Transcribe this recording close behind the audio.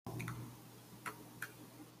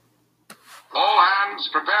All hands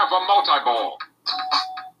prepare for multi-ball.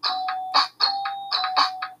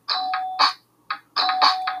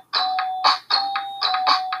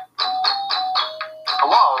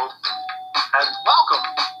 Hello, and welcome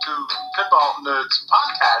to Pinball Nerds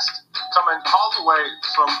Podcast, coming all the way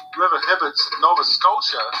from River Hibberts, Nova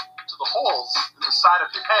Scotia, to the holes in the side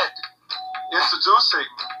of your head.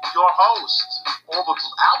 Introducing your host,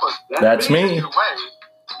 Orbital Albert. That's me. Take it away.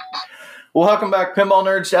 Welcome back, Pinball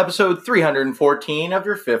Nerds, to episode 314 of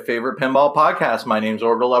your fifth favorite pinball podcast. My name's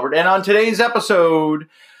Orbital Albert, and on today's episode,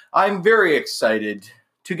 I'm very excited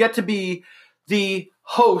to get to be the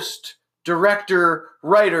host, director,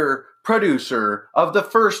 writer, producer of the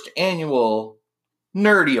first annual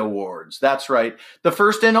Nerdy Awards. That's right, the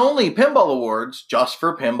first and only Pinball Awards just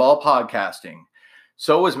for pinball podcasting.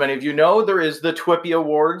 So, as many of you know, there is the TWIPY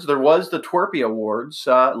Awards. There was the TWIRPY Awards.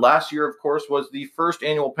 Last year, of course, was the first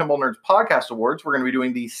annual Pinball Nerds Podcast Awards. We're going to be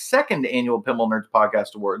doing the second annual Pinball Nerds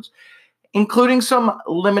Podcast Awards, including some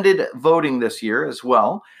limited voting this year as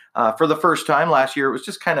well. For the first time, last year, it was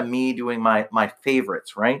just kind of me doing my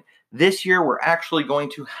favorites, right? This year, we're actually going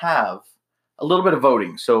to have a little bit of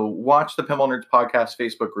voting. So watch the Pinball Nerds Podcast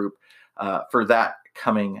Facebook group for that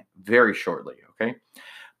coming very shortly, okay?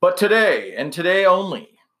 But today, and today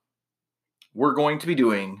only, we're going to be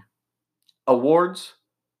doing awards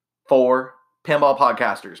for pinball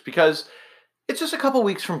podcasters because it's just a couple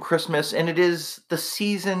weeks from Christmas and it is the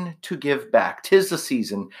season to give back. 'Tis the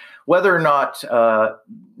season. Whether or not,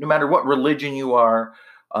 no matter what religion you are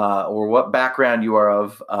or what background you are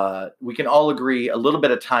of, we can all agree a little bit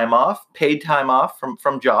of time off, paid time off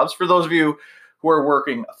from jobs. For those of you who are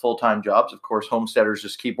working full-time jobs, of course, homesteaders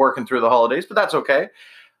just keep working through the holidays, but that's okay.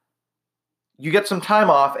 You get some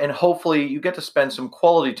time off, and hopefully you get to spend some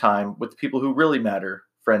quality time with the people who really matter,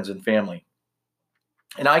 friends and family.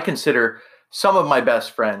 And I consider some of my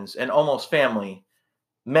best friends and almost family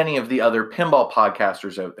many of the other pinball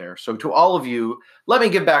podcasters out there. So to all of you, let me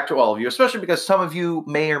give back to all of you, especially because some of you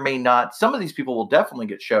may or may not. Some of these people will definitely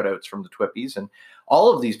get shout-outs from the TWIPIes, and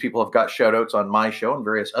all of these people have got shout-outs on my show and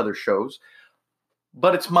various other shows.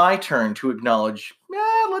 But it's my turn to acknowledge,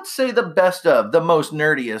 let's say, the best of, the most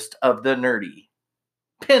nerdiest of the nerdy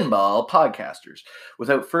pinball podcasters.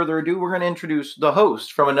 Without further ado, we're going to introduce the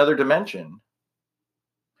host from another dimension.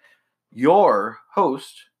 Your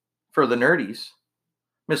host for the nerdies,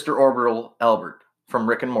 Mr. Orbital Albert from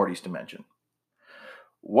Rick and Morty's dimension.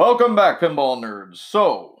 Welcome back, pinball nerds.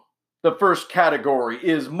 So, the first category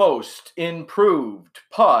is Most Improved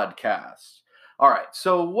Podcast. All right,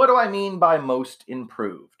 so what do I mean by most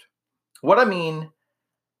improved? What I mean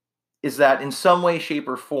is that in some way, shape,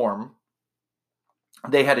 or form,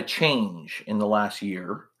 they had a change in the last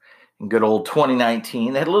year. In good old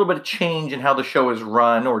 2019, they had a little bit of change in how the show is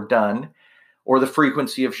run or done, or the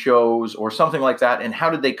frequency of shows, or something like that. And how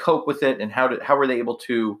did they cope with it, and how were they able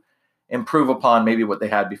to improve upon maybe what they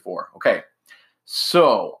had before? Okay,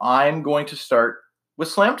 so I'm going to start with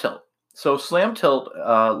Slam Tilt. So Slam Tilt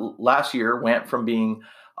last year went from being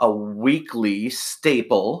a weekly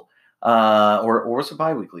staple, or was it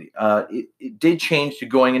bi-weekly? It did change to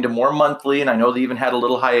going into more monthly, and I know they even had a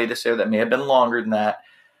little hiatus there that may have been longer than that.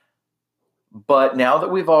 But now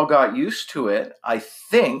that we've all got used to it, I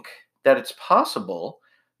think that it's possible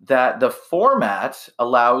that the format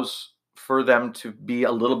allows for them to be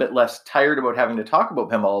a little bit less tired about having to talk about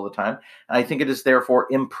pinball all the time, and I think it is therefore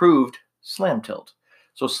improved Slam Tilt.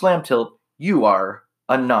 So Slam Tilt, you are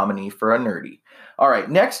a nominee for a nerdy. All right,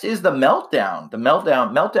 next is the Meltdown. The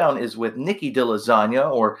Meltdown is with Nikki de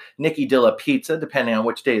Lasagna or Nikki de la Pizza, depending on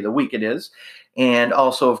which day of the week it is. And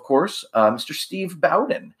also, of course, Mr. Steve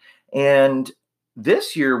Bowden. And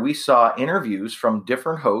this year we saw interviews from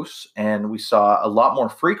different hosts and we saw a lot more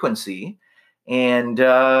frequency. And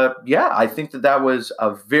I think that was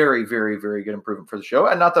a very, very, very good improvement for the show.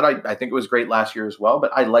 And not that I think it was great last year as well,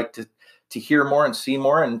 but I like to hear more and see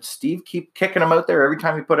more. And Steve, keep kicking them out there. Every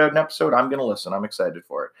time you put out an episode, I'm going to listen. I'm excited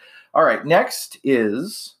for it. All right, next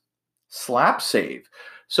is Slap Save.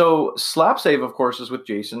 So Slap Save, of course, is with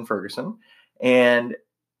Jason Ferguson and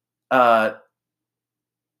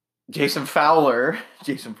Jason Fowler,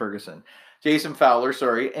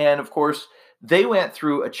 sorry. And of course, they went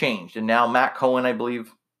through a change. And now Matt Cohen, I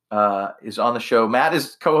believe, is on the show. Matt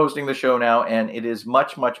is co-hosting the show now, and it is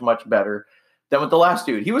much, much, much better than with the last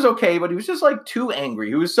dude. He was okay, but he was just like too angry.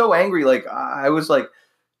 He was so angry. Like I was like,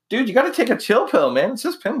 dude, you got to take a chill pill, man. It's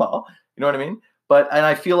just pinball. You know what I mean? And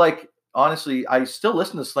I feel like, honestly, I still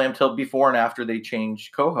listen to Slam Tilt before and after they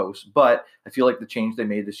changed co-hosts, but I feel like the change they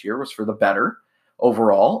made this year was for the better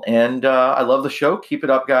overall. And I love the show. Keep it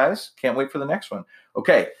up, guys. Can't wait for the next one.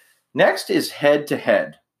 Okay. Next is Head to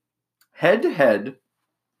Head. Head to Head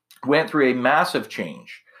went through a massive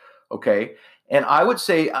change. Okay. And I would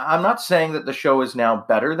say, I'm not saying that the show is now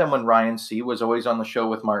better than when Ryan C. was always on the show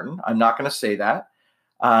with Martin. I'm not going to say that.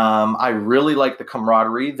 I really like the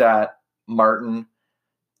camaraderie that Martin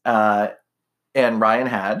and Ryan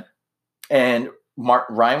had. And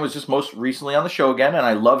Ryan was just most recently on the show again, and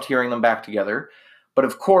I loved hearing them back together. But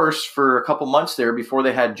of course, for a couple months there before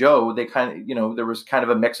they had Joe, they kind of, there was kind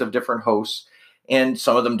of a mix of different hosts. And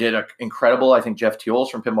some of them did incredible. I think Jeff Teols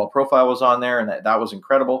from Pinball Profile was on there, and that was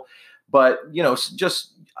incredible. But,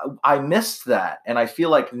 just I missed that. And I feel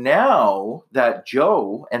like now that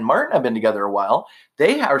Joe and Martin have been together a while,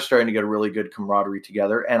 they are starting to get a really good camaraderie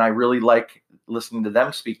together. And I really like listening to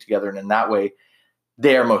them speak together. And in that way,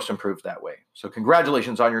 they are most improved that way. So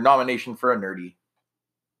congratulations on your nomination for a nerdy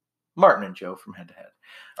Martin and Joe from Head to Head.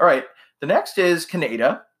 All right. The next is Kaneda.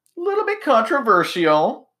 A little bit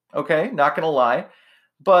controversial. Okay. Not going to lie.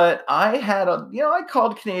 But I had I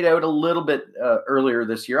called Kaneda out a little bit earlier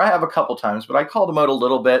this year. I have a couple times, but I called him out a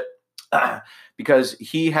little bit because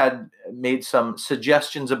he had made some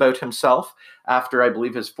suggestions about himself after, I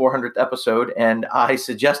believe, his 400th episode. And I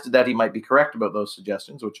suggested that he might be correct about those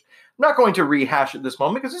suggestions, which I'm not going to rehash at this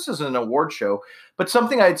moment because this isn't an award show. But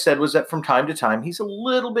something I had said was that from time to time, he's a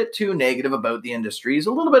little bit too negative about the industry. He's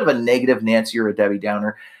a little bit of a negative Nancy or a Debbie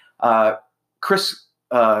Downer. Chris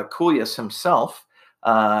Koulias himself,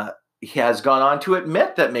 he has gone on to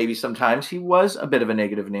admit that maybe sometimes he was a bit of a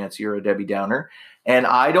negative Nancy or a Debbie Downer. And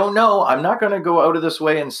I don't know. I'm not going to go out of this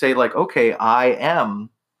way and say like, okay, I'm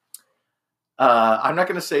not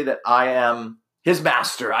going to say that I am his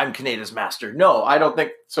master. I'm Kaneda's master. No, I don't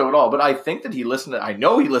think so at all. But I think that I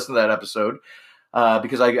know he listened to that episode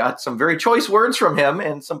because I got some very choice words from him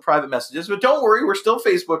and some private messages. But don't worry, we're still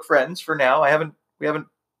Facebook friends for now. We haven't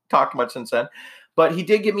talked much since then. But he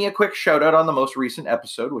did give me a quick shout out on the most recent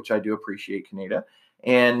episode, which I do appreciate, Kaneda.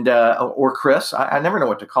 And, or Chris. I never know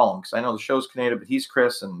what to call him because I know the show's Kaneda, but he's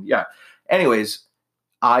Chris. And yeah. Anyways,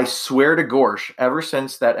 I swear to Gorsh, ever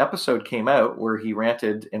since that episode came out where he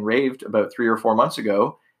ranted and raved about 3 or 4 months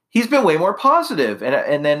ago, he's been way more positive.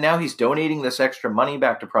 And then now he's donating this extra money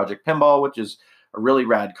back to Project Pinball, which is a really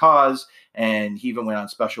rad cause. And he even went on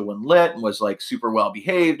Special When Lit and was like super well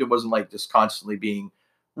behaved. It wasn't like just constantly being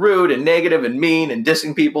rude and negative and mean and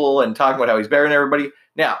dissing people and talking about how he's better than everybody.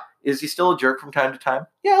 Now, is he still a jerk from time to time?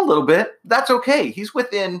 Yeah, a little bit. That's okay. He's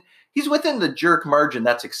within the jerk margin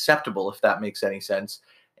that's acceptable, if that makes any sense.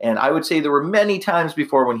 And I would say there were many times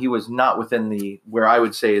before when he was not within where I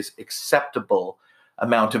would say is acceptable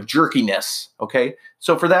amount of jerkiness. Okay.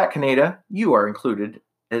 So for that, Kaneda, you are included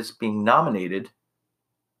as being nominated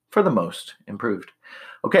for the most improved.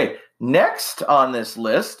 Okay. Next on this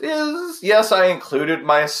list is, yes, I included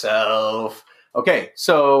myself. Okay.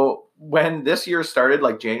 So when this year started,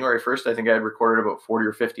 like January 1st, I think I had recorded about 40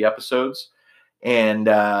 or 50 episodes. And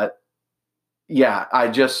maybe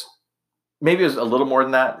it was a little more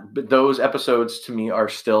than that, but those episodes to me are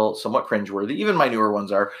still somewhat cringeworthy. Even my newer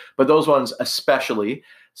ones are, but those ones especially,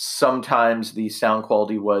 sometimes the sound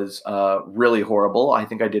quality was really horrible. I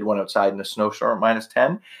think I did one outside in a snowstorm at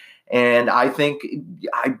 -10. And I think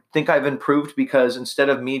I've improved because instead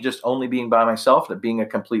of me just only being by myself, that being a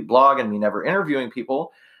complete blog and me never interviewing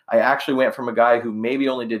people, I actually went from a guy who maybe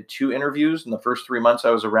only did 2 interviews in the first 3 months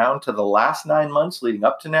I was around to the last 9 months leading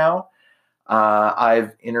up to now.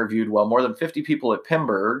 I've interviewed more than 50 people at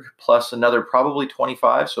Pinburg, plus another probably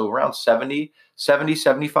 25. So around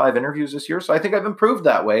 75 interviews this year. So I think I've improved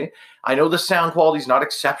that way. I know the sound quality is not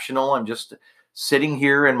exceptional. I'm just sitting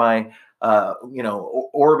here in my,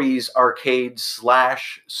 Orbeez arcade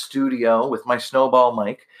 / studio with my Snowball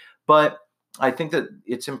mic, but I think that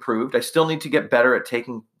it's improved. I still need to get better at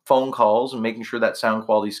taking phone calls and making sure that sound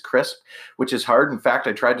quality is crisp, which is hard. In fact,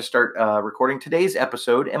 I tried to start recording today's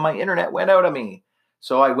episode and my internet went out on me.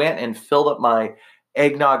 So I went and filled up my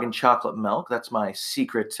eggnog and chocolate milk. That's my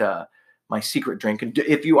secret drink. And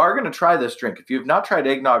if you are going to try this drink, if you have not tried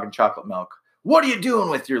eggnog and chocolate milk, what are you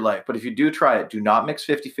doing with your life? But if you do try it, do not mix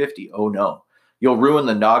 50-50. Oh no, you'll ruin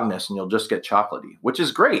the nogness and you'll just get chocolatey, which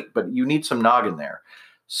is great, but you need some nog in there.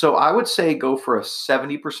 So I would say go for a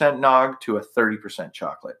 70% nog to a 30%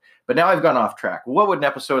 chocolate. But now I've gone off track. What would an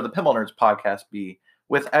episode of the Pinball Nerds podcast be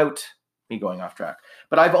without me going off track?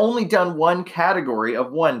 But I've only done one category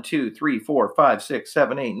of 1, 2, 3, 4, 5, 6,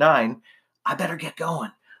 7, 8, 9. I better get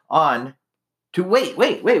going on to wait.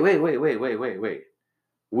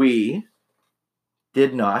 We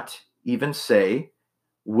did not even say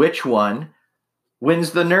which one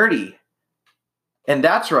wins the nerdy. And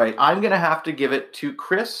that's right. I'm going to have to give it to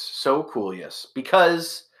Chris Koulias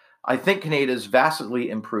because I think Kaneda's vastly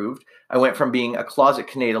improved. I went from being a closet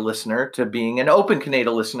Kaneda listener to being an open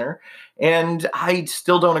Kaneda listener. And I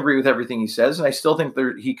still don't agree with everything he says. And I still think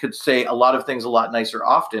he could say a lot of things a lot nicer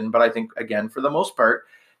often. But I think, again, for the most part,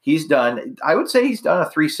 I would say he's done a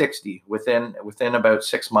 360 within about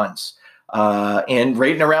 6 months. And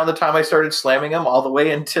right around the time I started slamming him all the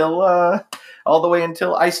way until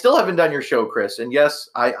I still haven't done your show, Chris. And yes,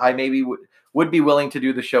 I maybe would be willing to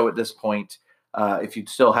do the show at this point if you'd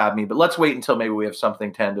still have me. But let's wait until maybe we have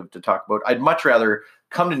something tentative to talk about. I'd much rather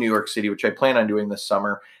come to New York City, which I plan on doing this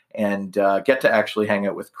summer, and get to actually hang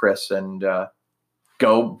out with Chris and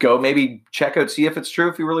go maybe check out, see if it's true,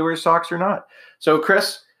 if he really wears socks or not. So,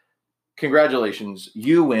 Chris, congratulations.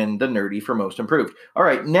 You win the Nerdy for Most Improved. All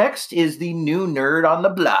right, next is the new nerd on the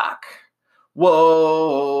block. Whoa.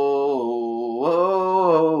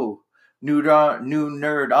 New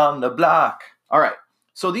nerd on the block. All right.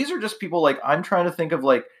 So these are just people like, I'm trying to think of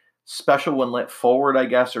like special when lit forward, I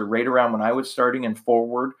guess, or right around when I was starting in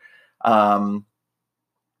forward.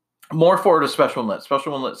 More forward to special when lit.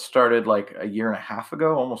 Special when lit started like a year and a half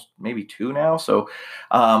ago, almost maybe 2 now. So,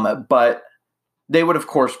 but they would, of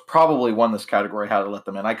course, probably won this category. How to let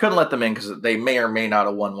them in? I couldn't let them in because they may or may not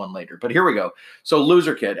have won one later. But here we go. So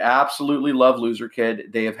Loser Kid, absolutely love Loser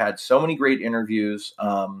Kid. They have had so many great interviews.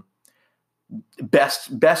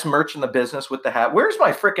 Best merch in the business with the hat. Where's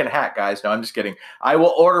my freaking hat, guys? No, I'm just kidding. I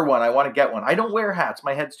will order one. I want to get one. I don't wear hats.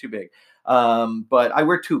 My head's too big. But I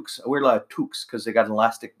wear toques. I wear a lot of toques because they got an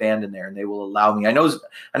elastic band in there and they will allow me. I know.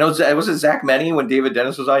 Was it Zach Meny when David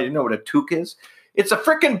Dennis was on? You know what a toque is? It's a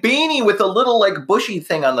freaking beanie with a little like bushy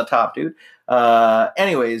thing on the top, dude.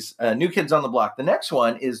 Anyways, New Kids on the Block. The next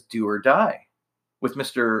one is Do or Die with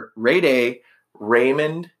Mr.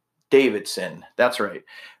 Raymond Davidson. That's right.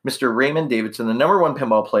 Mr. Raymond Davidson, the number 1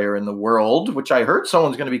 pinball player in the world, which I heard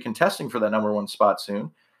someone's going to be contesting for that number 1 spot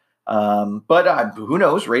soon. But who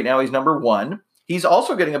knows? Right now he's number 1. He's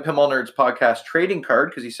also getting a Pinball Nerds podcast trading card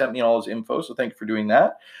because he sent me all his info. So thank you for doing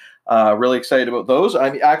that. Really excited about those.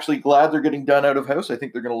 I'm actually glad they're getting done out of house. I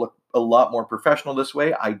think they're going to look a lot more professional this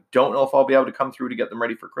way. I don't know if I'll be able to come through to get them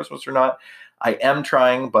ready for Christmas or not. I am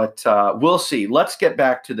trying, but we'll see. Let's get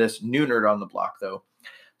back to this new nerd on the block, though.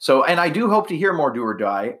 So, and I do hope to hear more Do or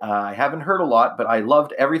Die. I haven't heard a lot, but I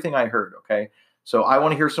loved everything I heard, okay? So I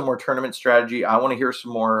want to hear some more tournament strategy. I want to hear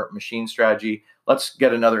some more machine strategy. Let's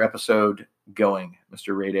get another episode going,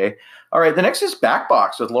 Mr. Ray Day. All right, the next is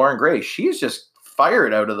Backbox with Lauren Gray. She's just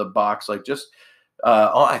fired out of the box, like just,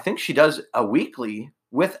 I think she does a weekly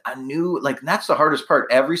with a new, like, that's the hardest part,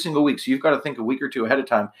 every single week. So you've got to think a week or two ahead of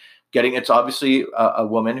time. It's obviously a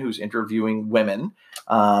woman who's interviewing women.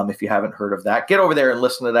 If you haven't heard of that, get over there and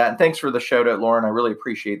listen to that. And thanks for the shout out, Lauren. I really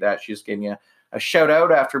appreciate that. She just gave me a shout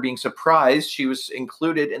out after being surprised she was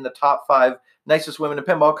included in the top 5 nicest women in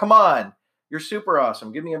pinball. Come on. You're super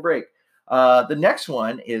awesome. Give me a break. The next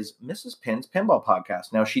one is Mrs. Pin's Pinball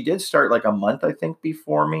Podcast. Now, she did start like a month, I think,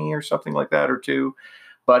 before me or something like that, or 2.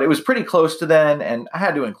 But it was pretty close to then, and I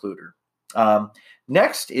had to include her.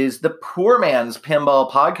 Next is the Poor Man's Pinball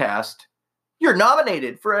Podcast. You're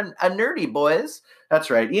nominated for a nerdy, boys. That's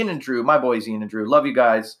right. Ian and Drew, my boys Ian and Drew. Love you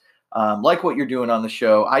guys. Like what you're doing on the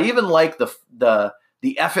show. I even like the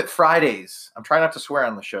F It Fridays. I'm trying not to swear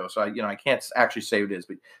on the show, so I can't actually say what it is,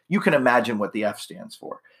 but you can imagine what the F stands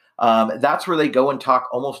for. That's where they go and talk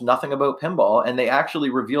almost nothing about pinball, and they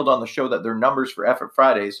actually revealed on the show that their numbers for F It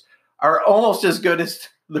Fridays are almost as good as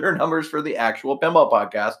their numbers for the actual pinball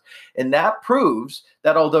podcast. And that proves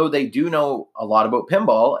that although they do know a lot about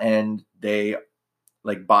pinball and they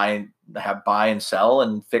like buy and sell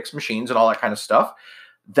and fix machines and all that kind of stuff,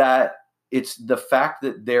 that it's the fact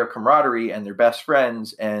that their camaraderie and their best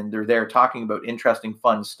friends and they're there talking about interesting,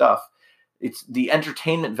 fun stuff. It's the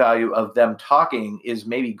entertainment value of them talking is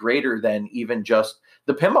maybe greater than even just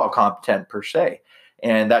the pinball content per se.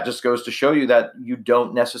 And that just goes to show you that you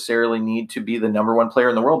don't necessarily need to be the number 1 player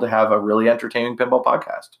in the world to have a really entertaining pinball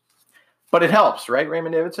podcast. But it helps, right,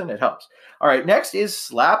 Raymond Davidson? It helps. All right, next is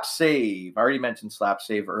Slap Save. I already mentioned Slap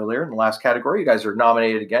Save earlier in the last category. You guys are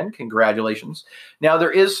nominated again. Congratulations. Now, there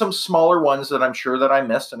is some smaller ones that I'm sure that I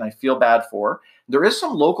missed and I feel bad for. There is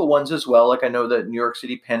some local ones as well. Like I know the New York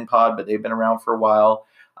City Pin Pod, but they've been around for a while.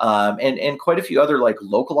 And quite a few other like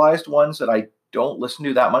localized ones that I don't listen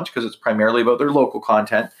to that much because it's primarily about their local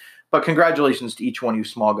content. But congratulations to each one of you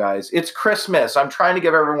small guys. It's Christmas. I'm trying to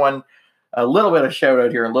give everyone a little bit of shout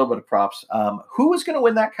out here, a little bit of props. Who is going to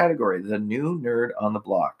win that category? The new nerd on the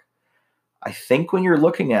block. I think when you're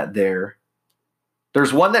looking at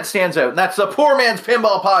there's one that stands out, and that's the Poor Man's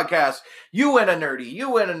Pinball Podcast. You win a nerdy, you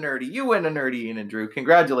win a nerdy, you win a nerdy, Ian and Drew.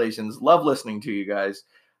 Congratulations. Love listening to you guys.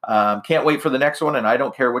 Can't wait for the next one, and I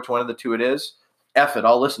don't care which one of the two it is. F it,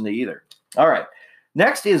 I'll listen to either. All right.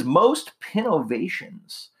 Next is most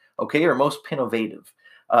pinovations, okay, or most pinovative.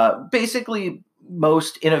 Basically,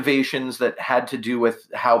 most innovations that had to do with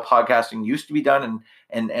how podcasting used to be done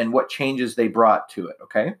and what changes they brought to it,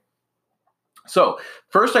 okay? So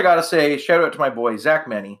first I got to say, shout out to my boy, Zach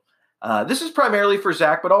Meny. This is primarily for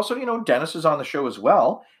Zach, but also, Dennis is on the show as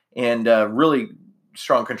well, and really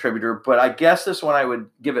strong contributor. But I guess this one I would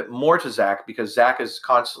give it more to Zach, because Zach is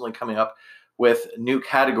constantly coming up with new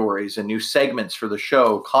categories and new segments for the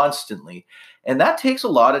show constantly. And that takes a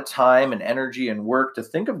lot of time and energy and work to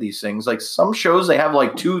think of these things. Like some shows, they have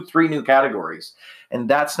like 2-3 new categories. And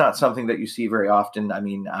that's not something that you see very often. I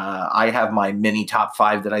mean, I have my mini top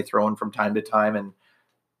 5 that I throw in from time to time, and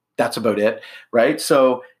that's about it, right?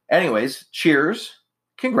 So anyways, cheers.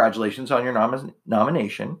 Congratulations on your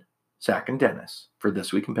nomination, Zach and Dennis, for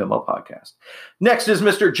This Week in Pinball podcast. Next is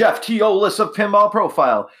Mr. Jeff Teolis of Pinball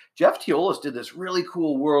Profile. Jeff Teolis did this really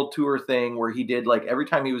cool world tour thing where he did, like, every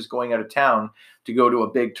time he was going out of town to go to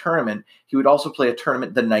a big tournament, he would also play a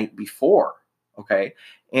tournament the night before, okay?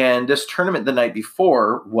 And this tournament the night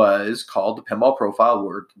before was called the Pinball Profile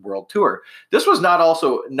World Tour. This was not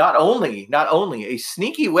only a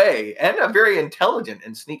sneaky way, and a very intelligent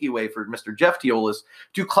and sneaky way for Mr. Jeff Teolis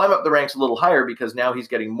to climb up the ranks a little higher, because now he's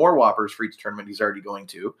getting more whoppers for each tournament he's already going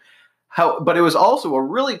to. But it was also a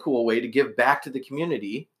really cool way to give back to the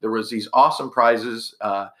community. There was these awesome prizes.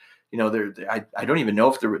 I don't even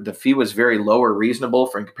know if the fee was very low or reasonable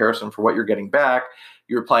in comparison for what you're getting back.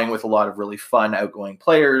 You're playing with a lot of really fun, outgoing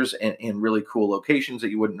players in really cool locations that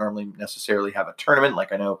you wouldn't normally necessarily have a tournament.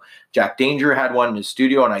 Like I know Jack Danger had one in his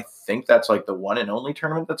studio, and I think that's like the one and only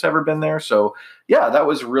tournament that's ever been there. So yeah, that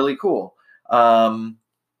was really cool.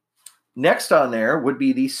 Next on there would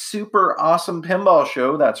be the Super Awesome Pinball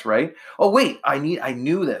Show. That's right. Oh, wait, I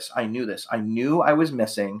knew this. I knew I was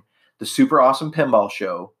missing the Super Awesome Pinball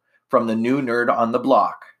Show from the new Nerd on the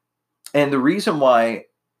Block. And the reason why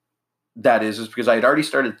that is because I had already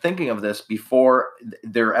started thinking of this before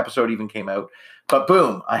their episode even came out. But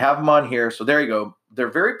boom, I have them on here. So there you go.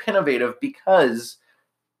 They're very pinnovative because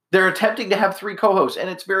they're attempting to have 3 co-hosts, and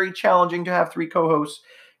it's very challenging to have 3 co-hosts.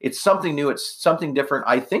 It's something new. It's something different.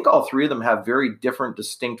 I think all 3 of them have very different,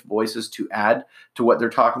 distinct voices to add to what they're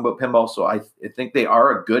talking about pinball. So I think they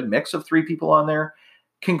are a good mix of 3 people on there.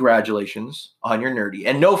 Congratulations on your nerdy.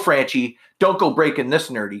 And no, Franchi, don't go breaking this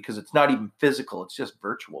nerdy, because it's not even physical. It's just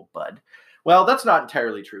virtual, bud. Well, that's not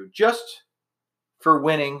entirely true. Just for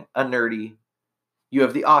winning a nerdy, you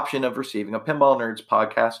have the option of receiving a Pinball Nerds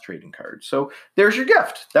podcast trading card. So there's your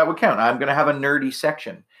gift. That would count. I'm going to have a nerdy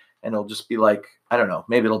section, and it'll just be like, I don't know,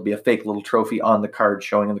 maybe it'll be a fake little trophy on the card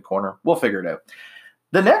showing in the corner. We'll figure it out.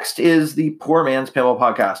 The next is the Poor Man's Pinball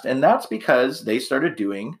Podcast, and that's because they started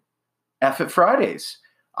doing F It Fridays.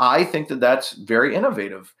 I think that that's very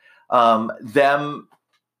innovative. Them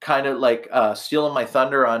kind of like stealing my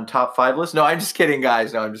thunder on top 5 lists. No, I'm just kidding,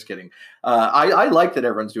 guys. No, I'm just kidding. I like that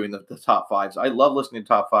everyone's doing the top 5s. I love listening to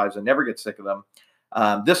top 5s. I never get sick of them.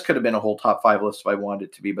 This could have been a whole top 5 list if I wanted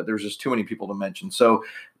it to be, but there's just too many people to mention. So,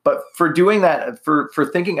 but for doing that, for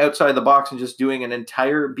thinking outside the box and just doing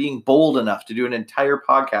being bold enough to do an entire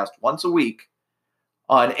podcast once a week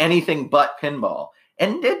on anything but pinball,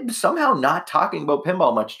 and somehow not talking about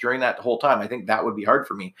pinball much during that whole time. I think that would be hard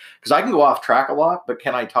for me, because I can go off track a lot, but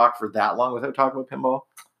can I talk for that long without talking about pinball?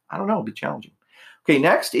 I don't know. It'll be challenging. Okay,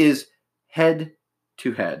 next is Head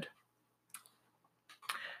to Head.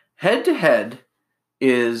 Head to Head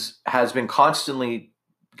has been constantly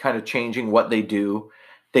kind of changing what they do.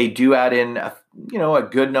 They do add in a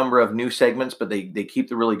good number of new segments, but they keep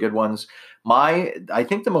the really good ones. I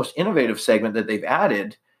think the most innovative segment that they've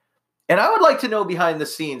added, and I would like to know behind the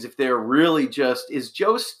scenes if they're really is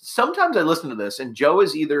Joe. Sometimes I listen to this, and Joe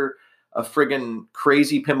is either a friggin'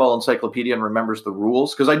 crazy pinball encyclopedia and remembers the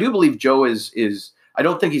rules, because I do believe Joe is. I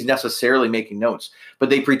don't think he's necessarily making notes, but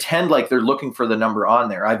they pretend like they're looking for the number on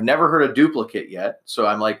there. I've never heard a duplicate yet, so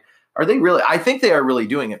I'm like, are they really? I think they are really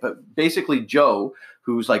doing it, but basically Joe,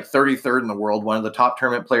 who's like 33rd in the world, one of the top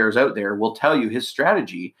tournament players out there, will tell you his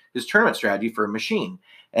tournament strategy for a machine.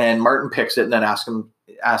 And Martin picks it and then asks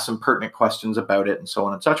some pertinent questions about it and so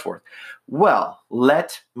on and so forth. Well,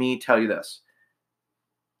 let me tell you this.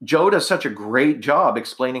 Joe does such a great job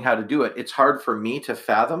explaining how to do it. It's hard for me to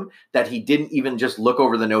fathom that he didn't even just look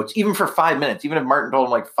over the notes, even for 5 minutes, even if Martin told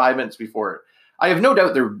him like 5 minutes before it. I have no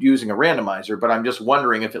doubt they're using a randomizer, but I'm just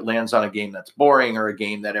wondering if it lands on a game that's boring, or a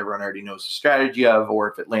game that everyone already knows the strategy of, or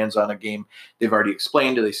if it lands on a game they've already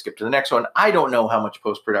explained, do they skip to the next one? I don't know how much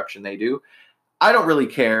post-production they do. I don't really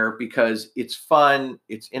care because it's fun,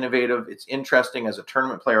 it's innovative, it's interesting. As a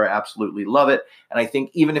tournament player, I absolutely love it. And I think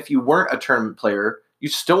even if you weren't a tournament player, you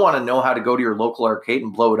still want to know how to go to your local arcade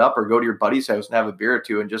and blow it up, or go to your buddy's house and have a beer or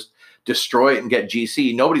two and just destroy it and get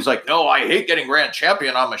GC. Nobody's like, no, I hate getting Grand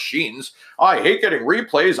Champion on machines. I hate getting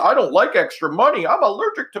replays. I don't like extra money. I'm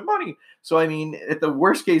allergic to money. So, I mean, at the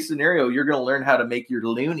worst case scenario, you're going to learn how to make your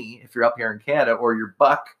loonie if you're up here in Canada, or your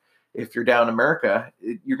buck if you're down in America.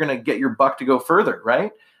 You're going to get your buck to go further,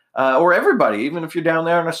 right? Or everybody, even if you're down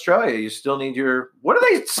there in Australia, you still need your, what do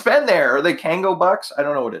they spend there? Are they Kango bucks? I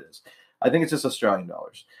don't know what it is. I think it's just Australian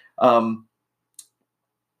dollars. The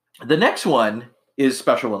next one is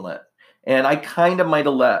Special When Lit. And I kind of might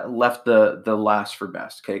have left the last for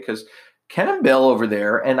best, okay? Because Ken and Bill over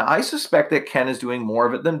there, and I suspect that Ken is doing more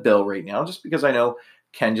of it than Bill right now, just because I know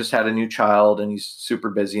Ken just had a new child and he's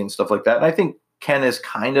super busy and stuff like that. And I think Ken is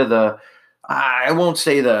kind of the, I won't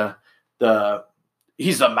say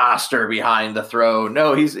he's the master behind the throw.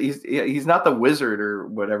 No, he's not the wizard or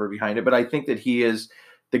whatever behind it, but I think that he is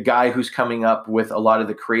the guy who's coming up with a lot of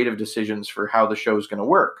the creative decisions for how the show is going to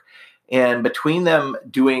work. And between them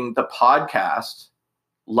doing the podcast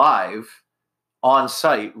live on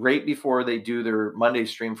site right before they do their Monday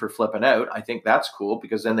stream for Flipping Out, I think that's cool,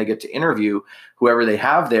 because then they get to interview whoever they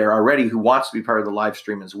have there already who wants to be part of the live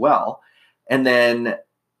stream as well. And then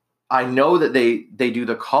I know that they do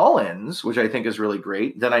the call-ins, which I think is really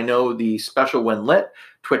great. Then I know the Special When Lit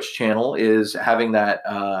Twitch channel is having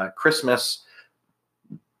that Christmas.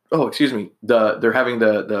 Oh, excuse me. They're having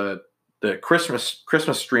the Christmas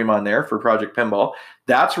stream on there for Project Pinball.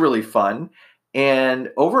 That's really fun. And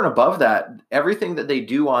over and above that, everything that they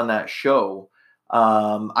do on that show,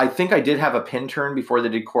 I think I did have a pin turn before they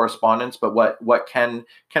did correspondence, but what Ken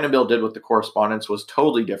and Bill did with the correspondence was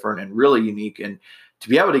totally different and really unique. And to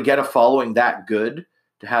be able to get a following that good,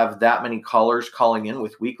 to have that many callers calling in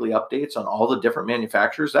with weekly updates on all the different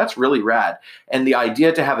manufacturers, that's really rad. And the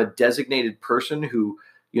idea to have a designated person who,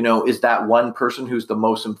 is that one person who's the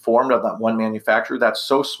most informed of that one manufacturer, that's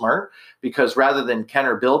so smart, because rather than Ken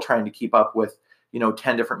or Bill trying to keep up with,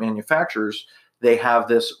 10 different manufacturers, they have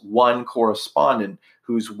this one correspondent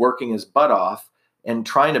who's working his butt off and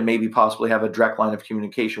trying to maybe possibly have a direct line of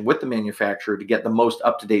communication with the manufacturer to get the most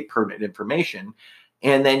up-to-date pertinent information.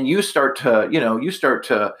 And then you start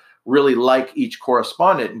to really like each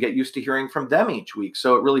correspondent and get used to hearing from them each week.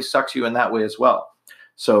 So it really sucks you in that way as well.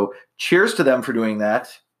 So cheers to them for doing that.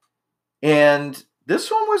 And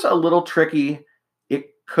this one was a little tricky. It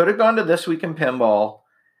could have gone to This Week in Pinball.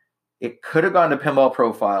 It could have gone to Pinball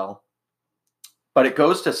Profile. But it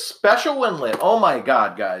goes to Special When Lit. Oh my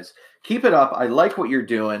God, guys. Keep it up. I like what you're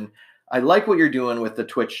doing. I like what you're doing with the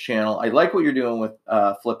Twitch channel. I like what you're doing with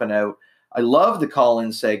Flipping Out. I love the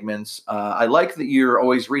call-in segments. I like that you're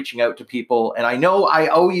always reaching out to people. And I know I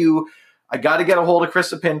owe you. I got to get a hold of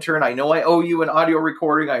Krista Pinturn. I know I owe you an audio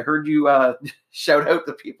recording. I heard you shout out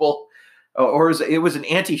to people. Or it was an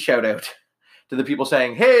anti-shout out to the people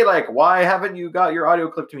saying, hey, why haven't you got your audio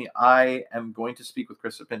clip to me? I am going to speak with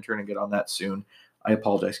Krista Pinturn and get on that soon. I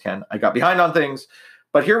apologize, Ken. I got behind on things.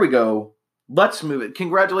 But here we go. Let's move it.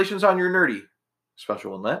 Congratulations on your nerdy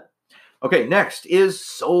Special When Lit. Okay, next is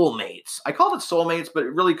Soulmates. I called it Soulmates, but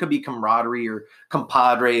it really could be camaraderie or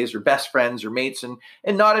compadres or best friends or mates.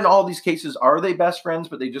 And not in all these cases are they best friends,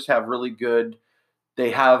 but they just have really good,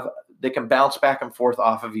 they can bounce back and forth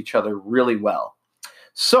off of each other really well.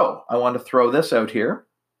 So I want to throw this out here.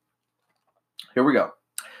 Here we go.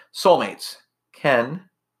 Soulmates, Ken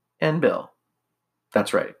and Bill.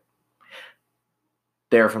 That's right.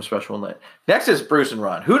 They're from Special When Lit. Next is Bruce and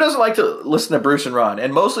Ron. Who doesn't like to listen to Bruce and Ron?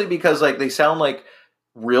 And mostly because they sound like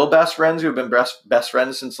real best friends who have been best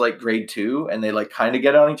friends since grade 2, and they kind of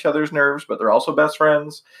get on each other's nerves, but they're also best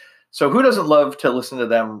friends. So who doesn't love to listen to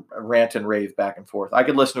them rant and rave back and forth? I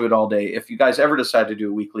could listen to it all day. If you guys ever decide to do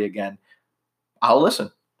a weekly again, I'll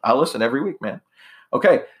listen. I'll listen every week, man.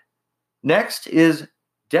 Okay. Next is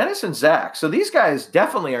Dennis and Zach. So these guys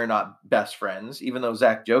definitely are not best friends, even though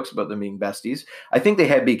Zach jokes about them being besties. I think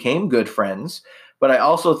they became good friends, but I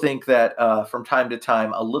also think that from time to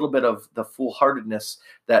time, a little bit of the foolhardiness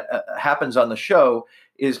that happens on the show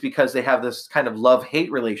is because they have this kind of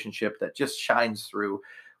love-hate relationship that just shines through,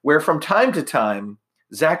 where from time to time,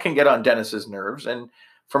 Zach can get on Dennis's nerves. And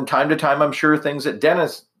from time to time, I'm sure things that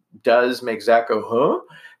Dennis does make Zach go, huh?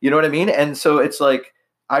 You know what I mean? And so it's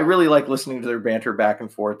I really like listening to their banter back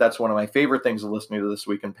and forth. That's one of my favorite things of listening to This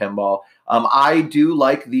Week in Pinball. I do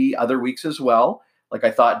like the other weeks as well. I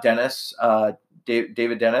thought Dennis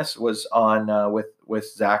David Dennis was on with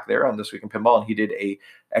Zach there on This Week in Pinball, and he did a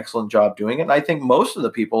excellent job doing it. And I think most of the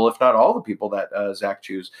people, if not all the people that Zach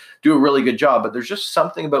chooses, do a really good job. But there's just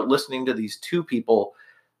something about listening to these two people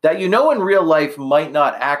that in real life might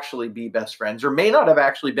not actually be best friends, or may not have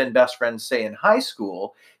actually been best friends, say, in high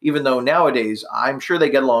school, even though nowadays I'm sure they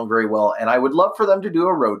get along very well. And I would love for them to do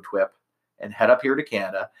a road trip and head up here to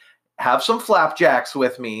Canada, have some flapjacks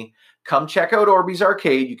with me, come check out Orby's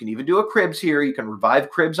Arcade. You can even do a Cribs here. You can revive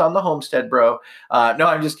Cribs on the homestead, bro. No,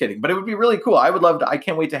 I'm just kidding. But it would be really cool. I would love to. I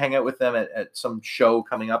can't wait to hang out with them at some show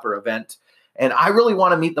coming up or event. And I really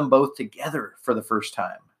want to meet them both together for the first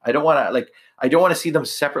time. I don't want to see them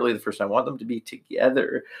separately the first time. I want them to be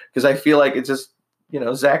together because I feel like it's just,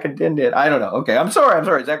 Zach and Din did. I don't know. Okay, I'm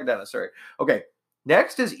sorry. Zach and Dennis, sorry. Okay,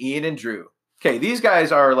 next is Ian and Drew. Okay, these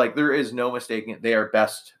guys are there is no mistaking it. They are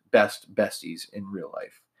best besties in real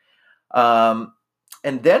life.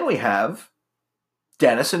 And then we have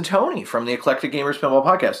Dennis and Tony from the Eclectic Gamers Pinball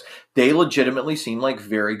Podcast. They legitimately seem like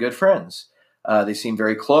very good friends. They seem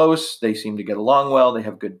very close. They seem to get along well. They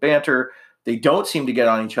have good banter. They don't seem to get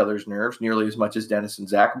on each other's nerves nearly as much as Dennis and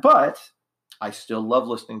Zach, but I still love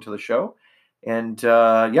listening to the show. And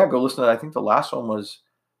go listen to that. I think the last one was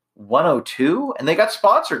 102, and they got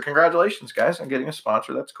sponsored. Congratulations, guys, on getting a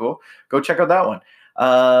sponsor. That's cool. Go check out that one.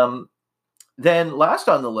 Then last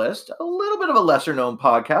on the list, a little bit of a lesser-known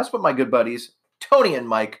podcast, but my good buddies, Tony and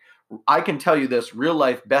Mike. I can tell you this, real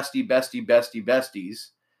life besties,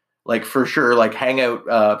 for sure, hang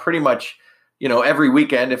out pretty much every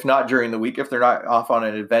weekend, if not during the week, if they're not off on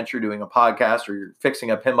an adventure doing a podcast or you're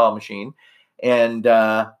fixing a pinball machine. And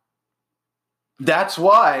that's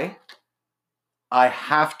why I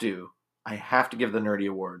have to give the Nerdy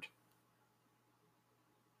Award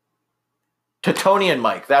to Tony and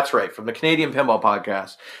Mike. That's right, from the Canadian Pinball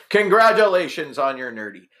Podcast. Congratulations on your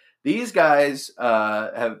nerdy. These guys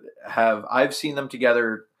I've seen them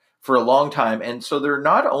together for a long time. And so they're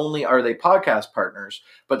not only are they podcast partners,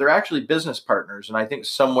 but they're actually business partners. And I think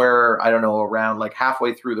somewhere, I don't know, around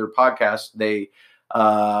halfway through their podcast, they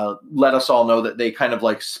let us all know that they kind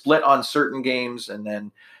of split on certain games and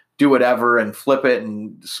then do whatever and flip it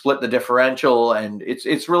and split the differential. And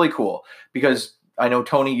it's really cool because I know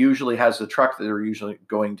Tony usually has the truck that they're usually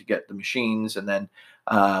going to get the machines. And then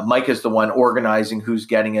Mike is the one organizing who's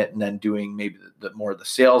getting it and then doing maybe the more of the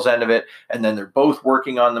sales end of it. And then they're both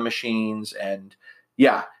working on the machines. And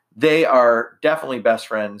yeah, they are definitely best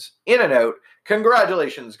friends in and out.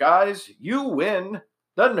 Congratulations, guys. You win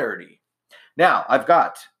the Nerdy. Now I've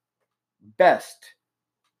got best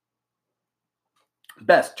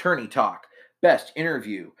tourney talk, best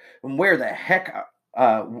interview, and when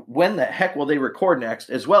the heck will they record next,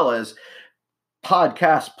 as well as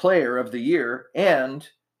podcast player of the year and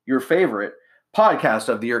your favorite podcast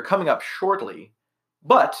of the year coming up shortly.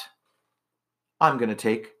 But I'm going to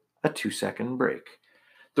take a 2-second break.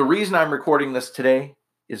 The reason I'm recording this today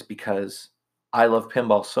is because I love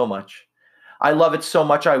pinball so much. I love it so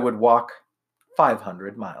much I would walk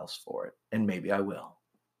 500 miles for it, and maybe I will.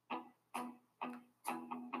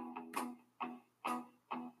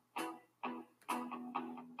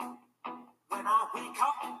 When I wake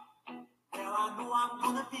up, well, I know I'm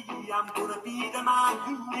gonna be the man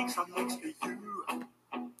who wakes up next to you.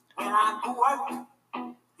 When I go out,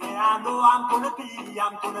 yeah, I know I'm gonna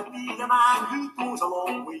be the man who goes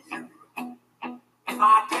along with you. If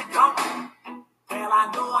I get drunk, well,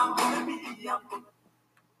 I know I'm gonna be.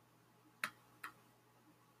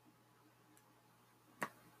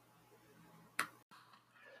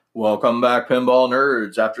 Welcome back, Pinball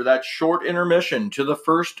Nerds, after that short intermission to the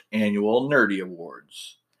first annual Nerdy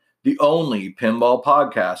Awards, the only pinball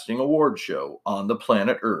podcasting award show on the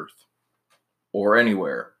planet Earth, or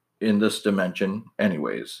anywhere in this dimension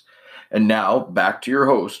anyways. And now, back to your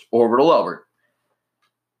host, Orbital Albert.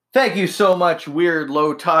 Thank you so much, weird,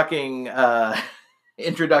 low-talking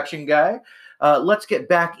introduction guy. Let's get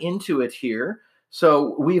back into it here.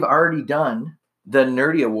 So we've already done the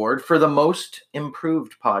Nerdy Award for the most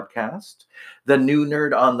improved podcast, the new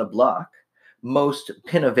nerd on the block, most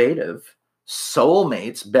pinnovative,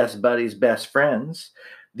 soulmates, best buddies, best friends.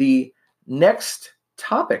 The next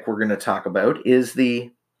topic we're going to talk about is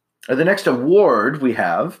the next award we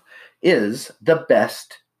have is the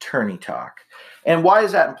best tourney talk. And why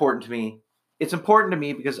is that important to me? It's important to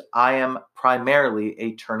me because I am primarily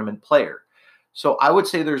a tournament player. So I would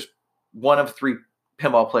say there's one of three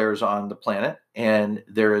pinball players on the planet, and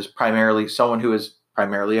there is primarily someone who is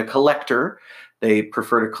primarily a collector. They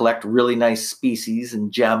prefer to collect really nice species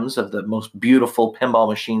and gems of the most beautiful pinball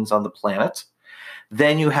machines on the planet.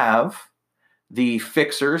 Then you have the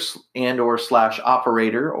fixers and or slash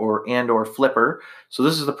operator or flipper. So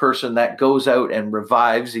this is the person that goes out and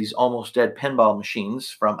revives these almost dead pinball machines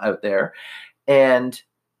from out there. And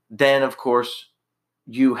then, of course,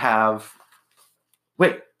 you have,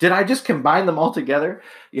 wait, did I just combine them all together?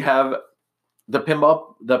 You have the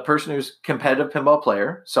person who's competitive pinball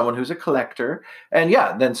player, someone who's a collector, and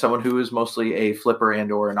then someone who is mostly a flipper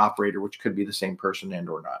and or an operator, which could be the same person and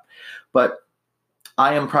or not. But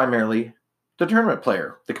I am primarily the tournament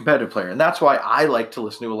player, the competitive player. And that's why I like to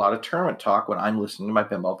listen to a lot of tournament talk when I'm listening to my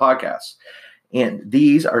pinball podcasts. And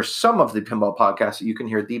these are some of the pinball podcasts that you can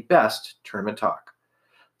hear the best tournament talk.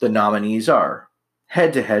 The nominees are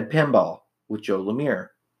Head to Head Pinball with Joe Lemire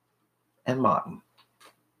and Martin.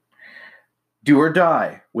 Do or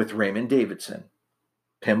Die with Raymond Davidson.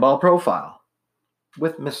 Pinball Profile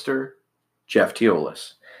with Mr. Jeff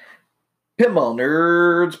Teolis. Pinball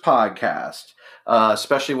Nerds Podcast,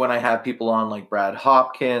 especially when I have people on like Brad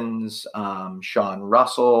Hopkins, Sean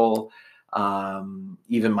Russell,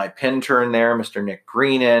 even my pin turn there, Mr. Nick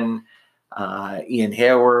Greenan, Ian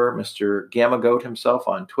Hawer, Mr. Gamma Goat himself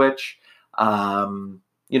on Twitch. A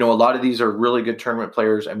lot of these are really good tournament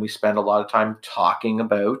players, and we spend a lot of time talking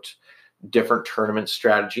about different tournament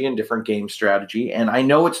strategy and different game strategy. And I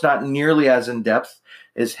know it's not nearly as in-depth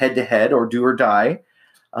as Head-to-Head or Do or Die,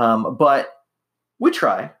 but we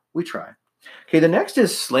try. Okay, the next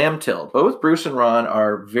is Slam Till. Both Bruce and Ron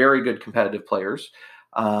are very good competitive players.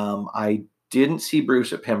 I didn't see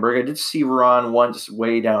Bruce at Pembroke. I did see Ron once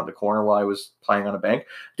way down at the corner while I was playing on a bank. I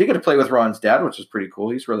did get to play with Ron's dad, which was pretty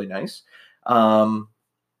cool. He's really nice.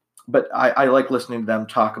 But I like listening to them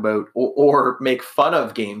talk about or make fun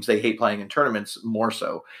of games they hate playing in tournaments more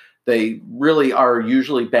so. They really are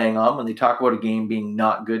usually bang on when they talk about a game being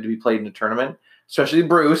not good to be played in a tournament, especially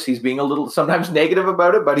Bruce. He's being a little sometimes negative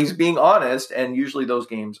about it, but he's being honest. And usually those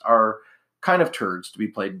games are kind of turds to be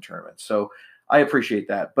played in tournaments. So I appreciate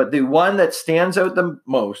that. But the one that stands out the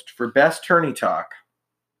most for best tourney talk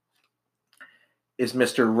is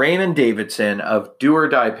Mr. Raymond Davidson of Do or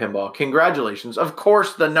Die Pinball. Congratulations. Of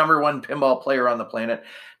course, the number one pinball player on the planet.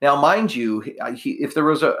 Now, mind you, if there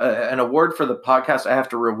was an award for the podcast I have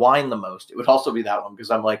to rewind the most, it would also be that one,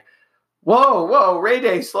 because I'm like, whoa, Ray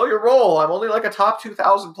Day, slow your roll. I'm only like a top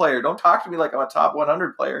 2,000 player. Don't talk to me like I'm a top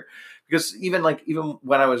 100 player. Because even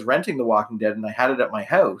when I was renting The Walking Dead and I had it at my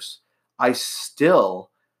house, I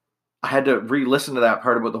had to re-listen to that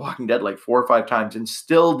part about The Walking Dead like 4 or 5 times and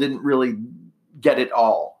still didn't really get it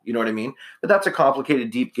all. You know what I mean? But that's a complicated,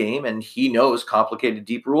 deep game, and he knows complicated,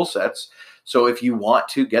 deep rule sets. So if you want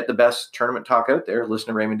to get the best tournament talk out there, listen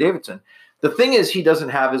to Raymond Davidson. The thing is, he doesn't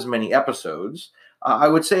have as many episodes. I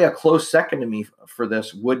would say a close second to me for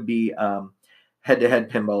this would be Head-to-Head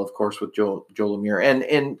Pinball, of course, with Joe Lemire.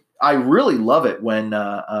 And I really love it when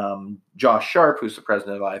Josh Sharp, who's the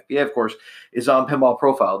president of IFPA, of course, is on Pinball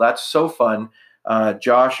Profile. That's so fun.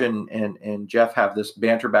 Josh and Jeff have this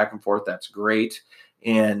banter back and forth. That's great.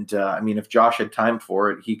 And if Josh had time for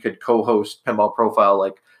it, he could co-host Pinball Profile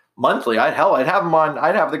like monthly. I'd have him on.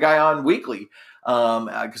 I'd have the guy on weekly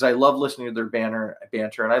because I love listening to their banter,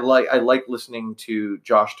 and I like listening to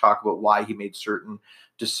Josh talk about why he made certain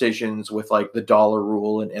decisions with like the dollar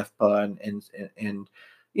rule and IFPA and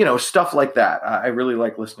stuff like that. I really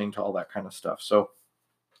like listening to all that kind of stuff. So.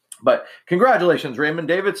 But congratulations, Raymond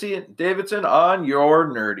Davidson, on your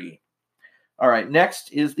nerdy. All right,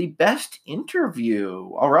 next is the best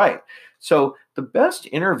interview. All right, so the best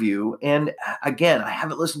interview, and again, I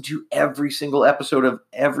haven't listened to every single episode of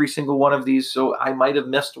every single one of these, so I might have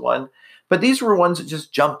missed one. But these were ones that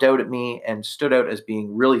just jumped out at me and stood out as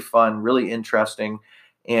being really fun, really interesting,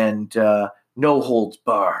 and no holds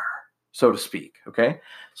bar, so to speak, okay?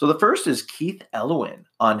 So the first is Keith Elwin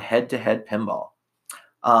on Head-to-Head Pinball.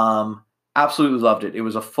 Absolutely loved it. It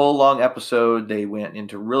was a full long episode. They went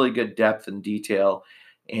into really good depth and detail,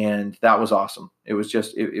 and that was awesome. It was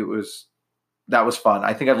just, that was fun.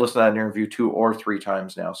 I think I've listened to that interview 2 or 3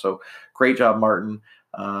 times now. So great job, Martin.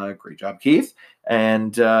 Great job, Keith.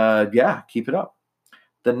 And keep it up.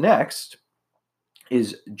 The next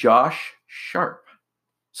is Josh Sharp.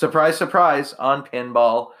 Surprise, surprise, on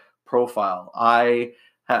Pinball Profile.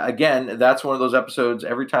 Again, that's one of those episodes.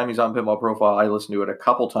 Every time he's on Pinball Profile, I listen to it a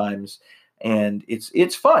couple times, and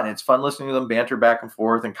it's fun. It's fun listening to them banter back and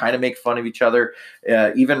forth and kind of make fun of each other.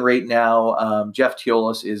 Even right now, Jeff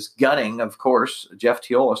Teolis is gunning, of course. Jeff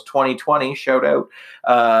Teolis, 2020, shout out.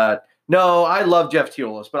 No, I love Jeff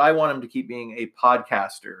Teolis, but I want him to keep being a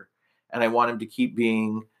podcaster, and I want him to keep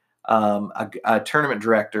being a tournament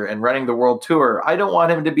director and running the world tour. I don't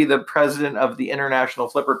want him to be the president of the International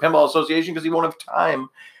Flipper Pinball Association because he won't have time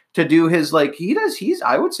to do his, like,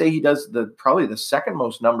 I would say he does probably the second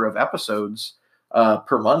most number of episodes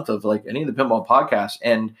per month of like any of the pinball podcasts.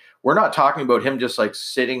 And we're not talking about him just like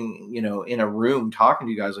sitting, in a room talking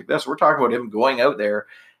to you guys like this. We're talking about him going out there.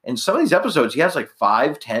 And some of these episodes, he has like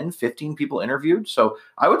 5, 10, 15 people interviewed. So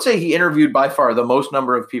I would say he interviewed by far the most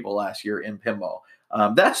number of people last year in pinball.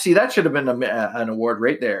 That should have been an award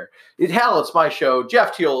right there. It's my show.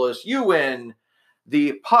 Jeff Teolis, you win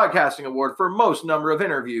the podcasting award for most number of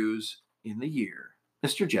interviews in the year.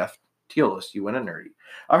 Mr. Jeff Teolis, you win a nerdy.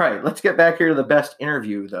 All right, let's get back here to the best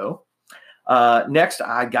interview, though. Next,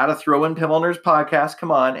 I got to throw in Pinball Nerds Podcast. Come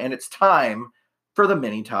on, and it's time for the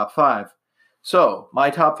mini top 5. So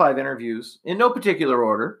my top 5 interviews, in no particular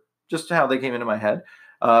order, just how they came into my head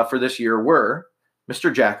for this year, were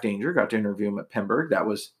Mr. Jack Danger. Got to interview him at Pinburg. That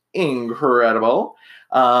was incredible.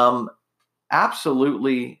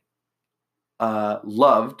 Absolutely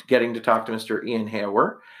loved getting to talk to Mr. Ian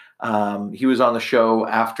Hawer. He was on the show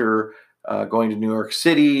after going to New York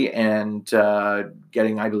City and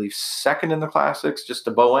getting, I believe, second in the classics, just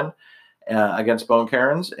to Bowen. Against Bone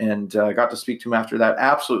Cairns, and got to speak to him after that.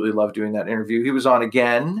 Absolutely loved doing that interview. He was on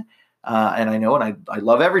again, and I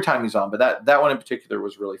love every time he's on, but that one in particular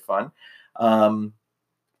was really fun.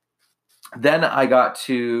 Then I got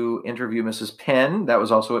to interview Mrs. Penn. That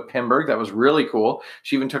was also at Pinburg. That was really cool.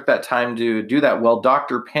 She even took that time to do that. Well,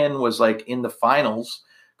 Dr. Penn was like in the finals,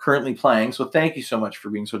 currently playing. So thank you so much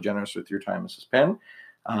for being so generous with your time, Mrs. Penn.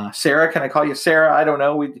 Sarah, can I call you Sarah? I don't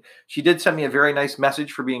know. She did send me a very nice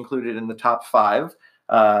message for being included in the top 5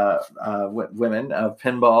 women of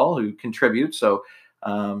pinball who contribute. So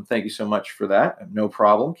thank you so much for that. No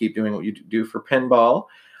problem. Keep doing what you do for pinball.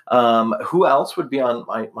 Who else would be on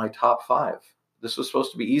my top 5? This was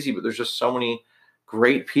supposed to be easy, but there's just so many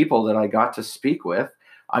great people that I got to speak with.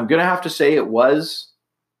 I'm going to have to say it was,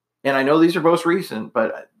 and I know these are both recent,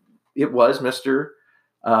 but it was Mr.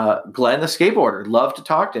 Glenn, the skateboarder. Love to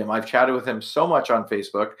talk to him. I've chatted with him so much on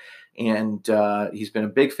Facebook, and he's been a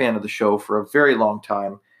big fan of the show for a very long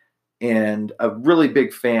time, and a really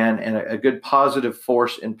big fan and a good positive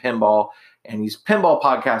force in pinball. And he's Pinball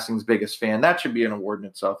Podcasting's biggest fan. That should be an award in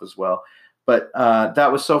itself as well. But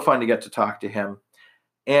that was so fun to get to talk to him.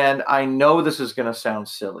 And I know this is going to sound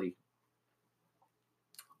silly,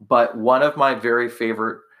 but one of my very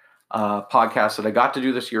favorite podcasts that I got to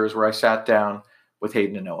do this year is where I sat down with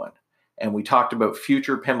Hayden and Owen, and we talked about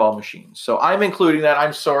future pinball machines. So I'm including that.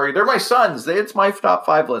 I'm sorry. They're my sons. It's my top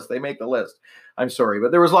 5 list. They make the list. I'm sorry.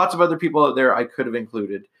 But there was lots of other people out there I could have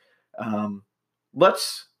included.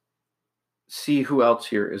 Let's see who else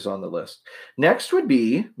here is on the list. Next would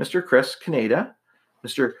be Mr. Chris Kaneda,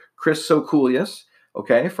 Mr. Chris Sokulius,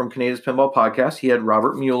 okay, from Kaneda's Pinball Podcast. He had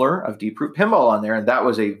Robert Mueller of Deep Root Pinball on there, and that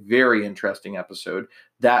was a very interesting episode.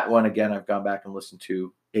 That one, again, I've gone back and listened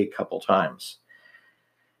to a couple times.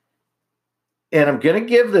 And I'm going to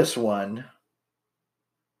give this one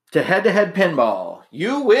to Head-to-Head Pinball.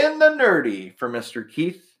 You win the nerdy for Mr.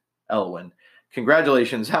 Keith Elwin.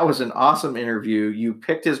 Congratulations. That was an awesome interview. You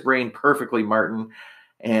picked his brain perfectly, Martin.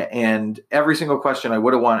 And every single question I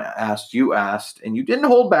would have asked, you asked. And you didn't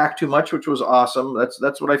hold back too much, which was awesome.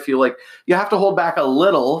 That's what I feel like. You have to hold back a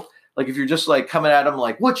little. Like if you're just like coming at him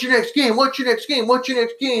like, what's your next game? What's your next game? What's your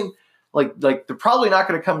next game? Like they're probably not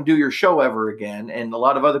going to come do your show ever again. And a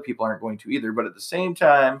lot of other people aren't going to either. But at the same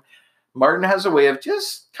time, Martin has a way of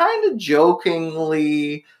just kind of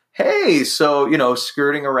jokingly, hey, so,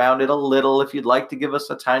 skirting around it a little. If you'd like to give us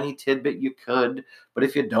a tiny tidbit, you could. But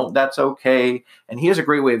if you don't, that's okay. And he has a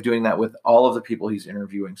great way of doing that with all of the people he's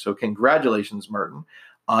interviewing. So congratulations, Martin,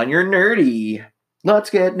 on your nerdy. Let's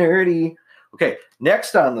get nerdy. Okay,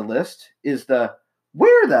 next on the list is when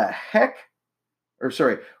the heck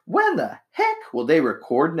will they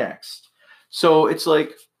record next? So it's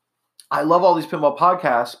like, I love all these pinball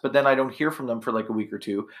podcasts, but then I don't hear from them for like a week or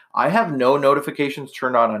two. I have no notifications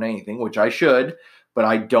turned on anything, which I should, but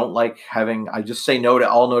I don't like I just say no to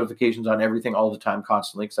all notifications on everything all the time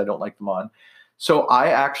constantly because I don't like them on. So I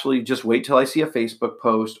actually just wait till I see a Facebook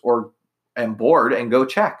post or am bored and go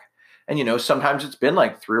check. And, sometimes it's been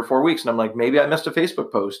like 3 or 4 weeks and I'm like, maybe I missed a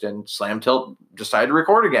Facebook post and Slam Tilt decided to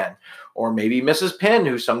record again. Or maybe Mrs. Penn,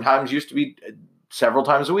 who sometimes used to be several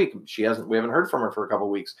times a week. We haven't heard from her for a couple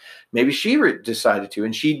of weeks. Maybe she decided to,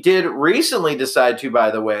 and she did recently decide to,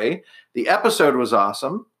 by the way. The episode was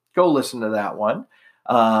awesome. Go listen to that one.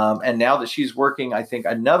 And now that she's working, I think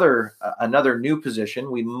another new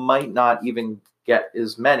position, we might not even get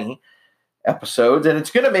as many episodes. And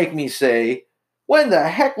it's going to make me say, when the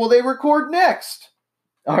heck will they record next?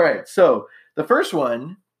 All right. So the first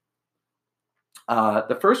one is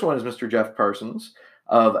Mr. Jeff Parsons.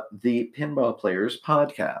 of the Pinball Players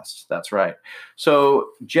podcast. That's right. So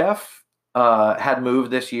Jeff had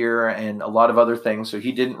moved this year and a lot of other things, so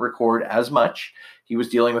he didn't record as much. He was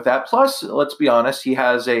dealing with that. Plus, let's be honest, he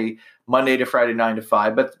has a Monday to Friday 9 to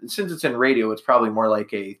 5, but since it's in radio, it's probably more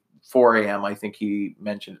like a 4 a.m. I think he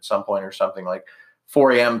mentioned at some point or something like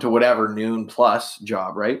 4 a.m. to whatever noon plus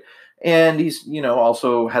job, right? And he's,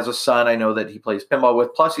 also has a son I know that he plays pinball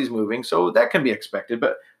with, plus he's moving, so that can be expected.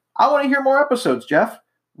 But I want to hear more episodes, Jeff.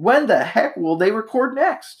 When the heck will they record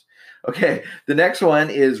next? Okay, the next one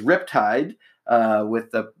is Riptide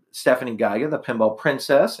with the Stephanie Geiger, the Pinball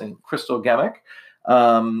Princess, and Crystal Gemick.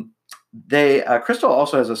 Crystal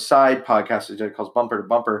also has a side podcast that calls Bumper to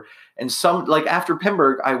Bumper. And after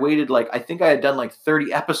Pinburg, I waited I think I had done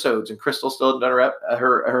 30 episodes, and Crystal still hadn't done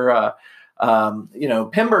her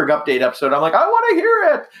Pinburg update episode. I'm like, I want to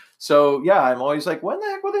hear it. So yeah, I'm always like, when the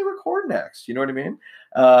heck will they record next? You know what I mean?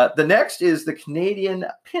 The next is the Canadian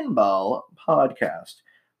Pinball Podcast.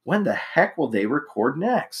 When the heck will they record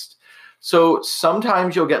next? So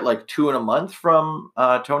sometimes you'll get 2 in a month from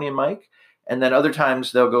Tony and Mike. And then other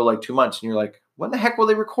times they'll go 2 months and you're like, when the heck will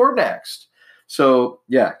they record next? So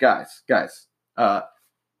yeah, guys,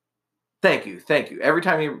 thank you. Every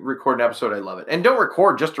time you record an episode, I love it. And don't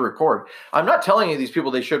record just to record. I'm not telling you these people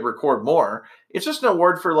they should record more. It's just an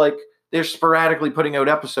award for they're sporadically putting out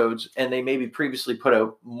episodes and they maybe previously put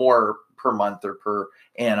out more per month or per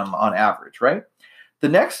annum on average, right? The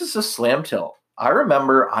next is a Slam Tilt. I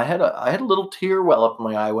remember I had a little tear well up in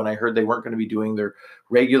my eye when I heard they weren't going to be doing their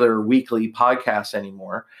regular weekly podcasts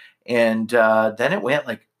anymore. And then it went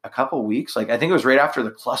a couple weeks. I think it was right after the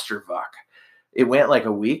Clusterfuck. It went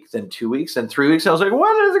a week, then 2 weeks, then 3 weeks. I was like, when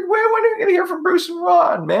are we going to hear from Bruce and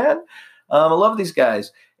Ron, man? I love these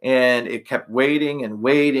guys. And it kept waiting and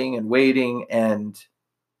waiting and waiting. And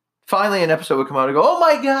finally an episode would come out and go, oh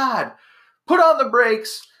my God, put on the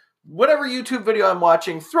brakes. Whatever YouTube video I'm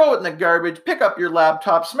watching, throw it in the garbage, pick up your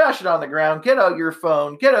laptop, smash it on the ground, get out your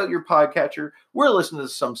phone, get out your podcatcher. We're listening to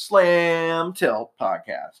some Slam Tilt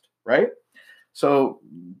podcast, right? So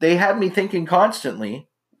they had me thinking constantly,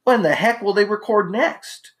 when the heck will they record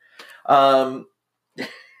next? And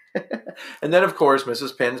then, of course,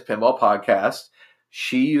 Mrs. Pin's Pinball Podcast.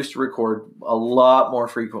 She used to record a lot more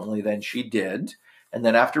frequently than she did. And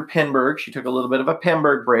then after Pinburg, she took a little bit of a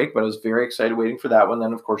Pinburg break, but I was very excited waiting for that one.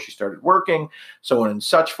 Then, of course, she started working, so on and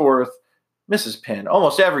such forth. Mrs. Pin,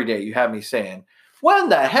 almost every day you have me saying, when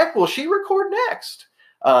the heck will she record next?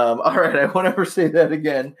 All right, I won't ever say that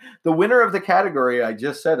again. The winner of the category I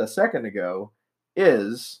just said a second ago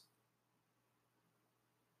is...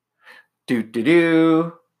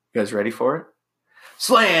 You guys ready for it?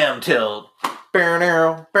 Slam Tilt.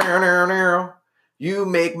 You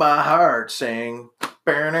make my heart sing.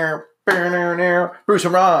 Bruce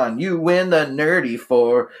and Ron, you win the Nerdy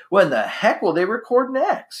for. When the heck will they record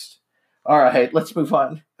next? All right, let's move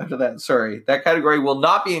on after that. Sorry, that category will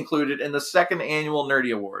not be included in the second annual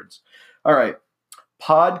Nerdy Awards. All right,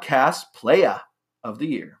 Podcast Playa of the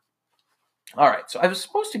Year. All right, so I was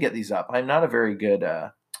supposed to get these up. I'm not a very good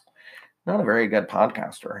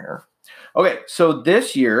podcaster here. Okay, so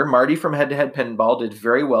this year, Marty from Head to Head Pinball did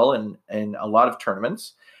very well in a lot of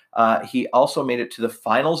tournaments. He also made it to the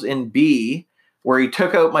finals in B, where he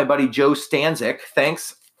took out my buddy Joe Stanzik.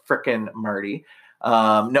 Thanks, frickin' Marty.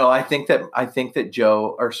 No, I think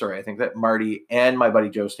that Marty and my buddy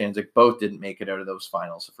Joe Stanzik both didn't make it out of those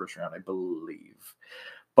finals the first round, I believe.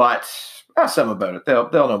 But ask them about it. They'll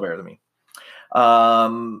know better than me.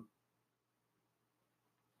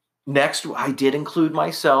 Next, I did include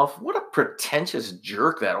myself. What a pretentious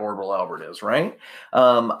jerk that Orbital Albert is, right?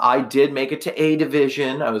 I did make it to A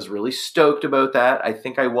Division. I was really stoked about that. I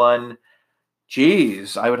think I won.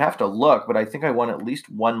 Geez, I would have to look, but I think I won at least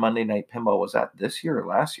one Monday Night Pinball. Was that this year or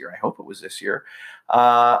last year? I hope it was this year.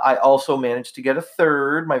 I also managed to get a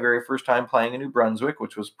third, my very first time playing in New Brunswick,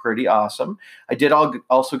 which was pretty awesome. I did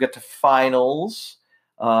also get to finals,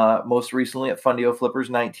 most recently at Fundio Flippers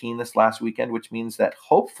 19 this last weekend, which means that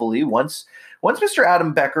hopefully once Mr.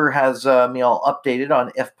 Adam Becker has me all updated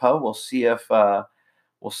on IFPA, we'll see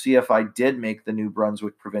if I did make the New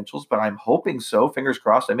Brunswick Provincials, but I'm hoping so. Fingers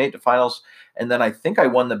crossed. I made it to finals, and then I think I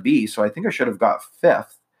won the B, so I think I should have got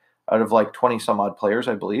fifth out of like 20 some odd players,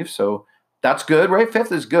 I believe. So that's good, right?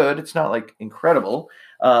 Fifth is good. It's not like incredible.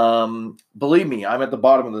 Believe me, I'm at the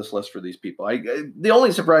bottom of this list for these people. The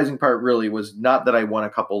only surprising part really was not that I won a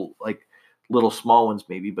couple like little small ones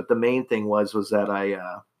maybe, but the main thing was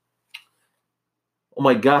that oh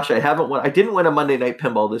my gosh, I didn't win a Monday Night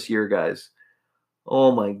Pinball this year, guys.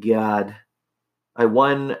 Oh my God. I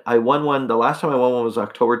won one. The last time I won one was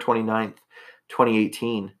October 29th,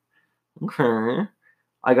 2018. Okay.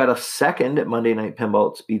 I got a second at Monday Night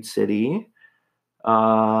Pinball at Speed City.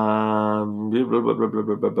 Blah, blah, blah, blah,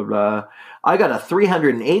 blah, blah, blah. I got a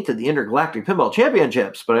 308th at the Intergalactic Pinball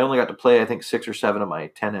Championships, but I only got to play, I think, 6 or 7 of my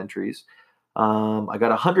 10 entries. I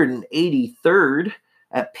got 183rd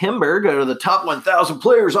at Pinburg, out of the top 1,000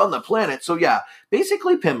 players on the planet. So yeah,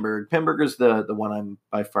 basically Pinburg. Pinburg is the one I'm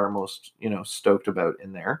by far most, stoked about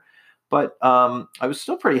in there. But I was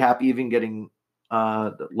still pretty happy even getting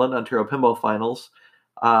the London, Ontario Pinball Finals.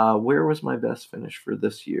 Where was my best finish for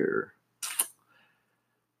this year?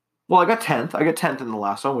 Well, I got 10th. I got 10th in the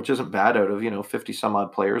last one, which isn't bad out of, 50 some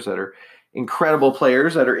odd players that are incredible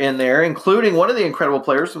players that are in there, including one of the incredible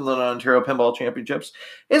players from the Ontario Pinball Championships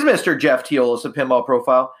is Mr. Jeff Teolis of Pinball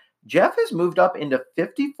Profile. Jeff has moved up into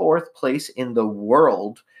 54th place in the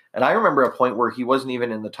world. And I remember a point where he wasn't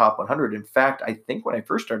even in the top 100. In fact, I think when I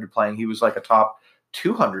first started playing, he was like a top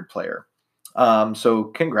 200 player. So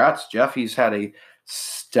congrats, Jeff. He's had a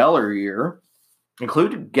stellar year,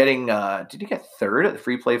 included getting, did he get third at the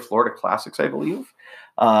Free Play Florida Classics, I believe?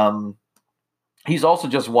 He's also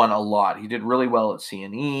just won a lot. He did really well at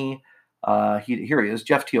CNE. Here he is,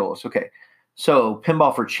 Jeff Teolis. Okay, so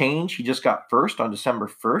Pinball for Change, he just got first on December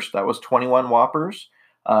 1st. That was 21 Whoppers.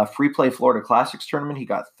 Free Play Florida Classics tournament, he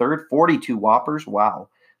got third, 42 Whoppers. Wow,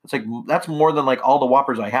 that's more than like all the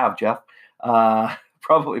Whoppers I have, Jeff.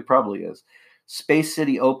 Probably is. Space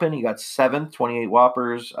City Open, he got 7th, 28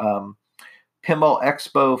 Whoppers. Pinball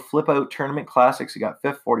Expo Flip Out Tournament Classics, he got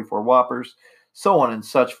 5th, 44 Whoppers. So on and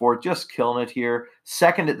such forth, just killing it here.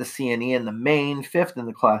 2nd at the CNE in the main, 5th in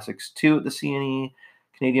the Classics 2 at the CNE,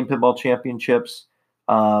 Canadian Pinball Championships.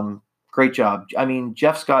 Great job. I mean,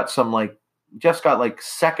 Jeff's got 2nd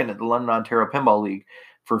at the London, Ontario Pinball League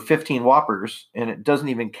for 15 Whoppers, and it doesn't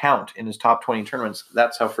even count in his top 20 tournaments.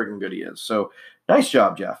 That's how freaking good he is. So nice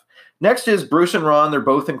job, Jeff. Next is Bruce and Ron. They're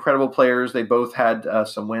both incredible players. They both had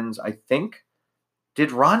some wins, I think.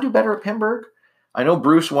 Did Ron do better at Pinburg? I know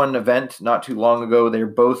Bruce won an event not too long ago. They're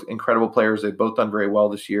both incredible players. They've both done very well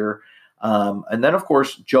this year. And then, of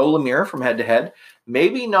course, Joe Lemire from Head to Head.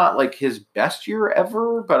 Maybe not like his best year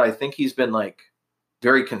ever, but I think he's been like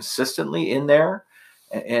very consistently in there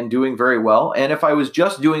and doing very well. And if I was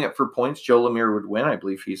just doing it for points, Joe Lemire would win. I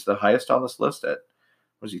believe he's the highest on this list at,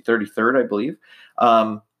 was he 33rd, I believe.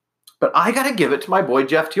 But I got to give it to my boy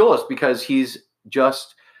Jeff Teolis because he's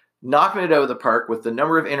just knocking it out of the park with the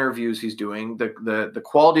number of interviews he's doing, the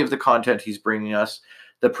quality of the content he's bringing us,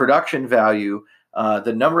 the production value,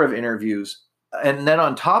 the number of interviews, and then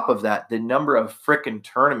on top of that, the number of frickin'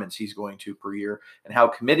 tournaments he's going to per year and how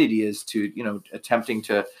committed he is to, attempting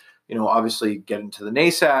to, obviously get into the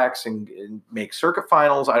NASACs and make circuit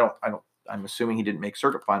finals. I'm assuming he didn't make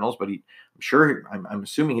circuit finals, but I'm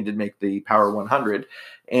assuming he did make the Power 100.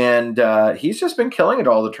 And he's just been killing it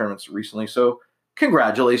all the tournaments recently. So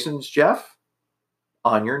congratulations, Jeff,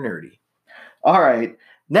 on your nerdy. All right.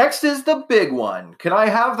 Next is the big one. Can I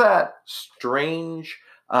have that strange,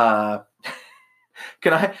 can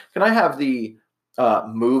I have the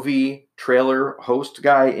movie trailer host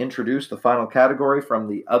guy introduce the final category from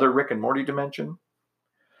the other Rick and Morty dimension?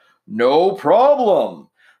 No problem.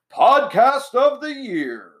 Podcast of the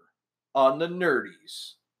Year on the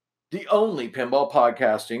Nerdies, the only pinball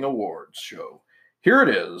podcasting awards show. Here it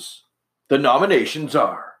is. The nominations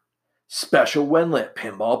are Special When Lit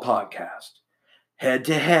Pinball Podcast, Head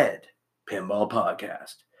to Head Pinball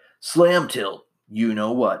Podcast, Slam Tilt You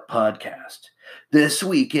Know What Podcast, This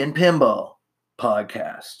Week in Pinball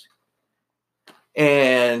Podcast.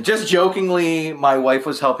 And just jokingly, my wife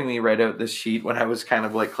was helping me write out this sheet when I was kind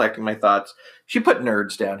of like collecting my thoughts. She put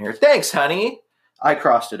nerds down here. Thanks, honey. I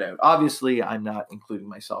crossed it out. Obviously, I'm not including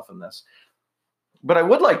myself in this. But I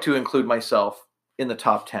would like to include myself in the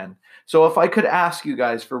top 10. So if I could ask you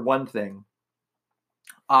guys for one thing,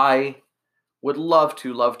 I would love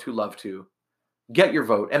to get your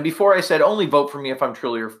vote. And before I said only vote for me if I'm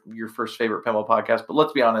truly your first favorite pinball podcast, but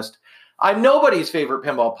let's be honest, I'm nobody's favorite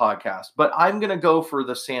pinball podcast, but I'm going to go for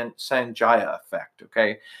the Sanjaya effect,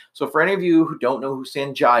 okay? So for any of you who don't know who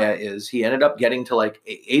Sanjaya is, he ended up getting to like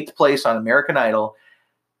 8th place on American Idol,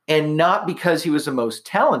 and not because he was the most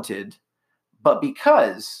talented, but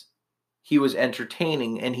because he was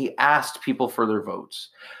entertaining and he asked people for their votes.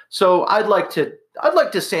 So I'd like to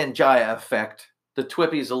Sanjaya affect the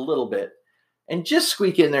Twippies a little bit and just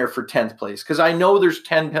squeak in there for 10th place, because I know there's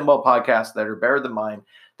 10 pinball podcasts that are better than mine,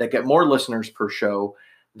 that get more listeners per show,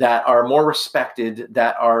 that are more respected,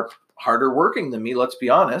 that are harder working than me, let's be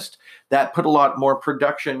honest, that put a lot more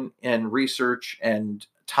production and research and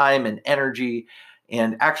time and energy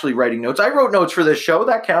and actually writing notes. I wrote notes for this show.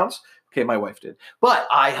 That counts. Okay, my wife did. But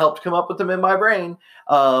I helped come up with them in my brain.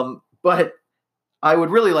 But I would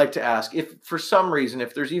really like to ask if, for some reason,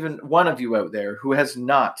 if there's even one of you out there who has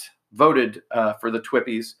not voted for the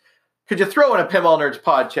Twippies, could you throw in a Pinball Nerds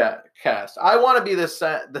podcast? I want to be the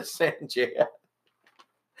Sanjaya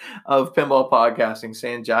of pinball podcasting.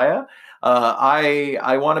 Sanjaya.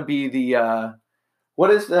 I want to be the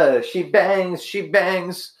what is the she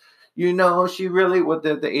bangs. You know, she really with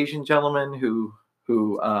the Asian gentleman who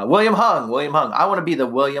William Hung. I want to be the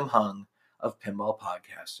William Hung of pinball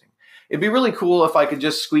podcasting. It'd be really cool if I could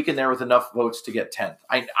just squeak in there with enough votes to get 10th.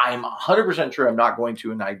 I'm 100% sure I'm not going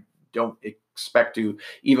to, and I don't expect to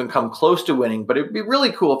even come close to winning, but it'd be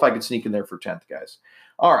really cool if I could sneak in there for 10th, guys.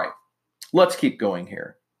 All right, let's keep going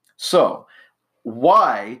here. So,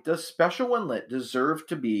 why does Special When Lit deserve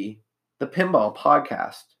to be the Pinball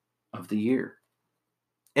Podcast of the Year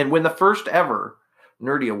and win the first ever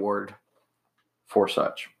Nerdy Award for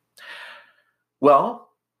such? Well,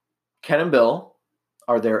 Ken and Bill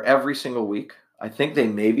are there every single week. I think they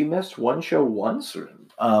maybe missed one show once.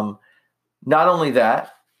 Not only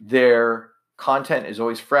that, their content is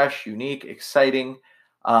always fresh, unique, exciting.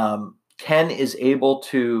 Ken is able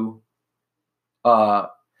to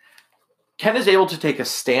take a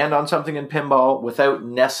stand on something in pinball without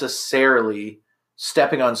necessarily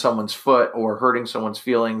stepping on someone's foot or hurting someone's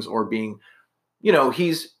feelings or being, he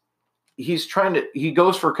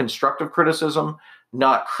goes for constructive criticism,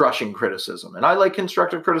 not crushing criticism. And I like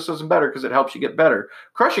constructive criticism better because it helps you get better.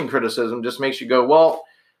 Crushing criticism just makes you go, well,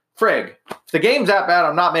 frig, if the game's that bad,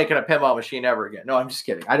 I'm not making a pinball machine ever again. No, I'm just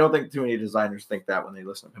kidding. I don't think too many designers think that when they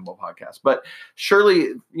listen to pinball podcasts. But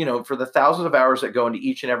surely, for the thousands of hours that go into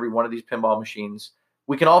each and every one of these pinball machines,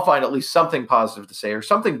 we can all find at least something positive to say or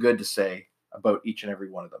something good to say about each and every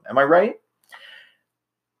one of them. Am I right?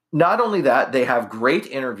 Not only that, they have great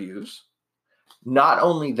interviews. Not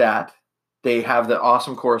only that, they have the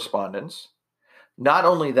awesome correspondence. Not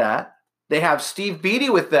only that, they have Steve Beatty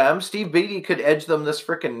with them. Steve Beatty could edge them this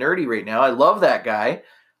freaking nerdy right now. I love that guy.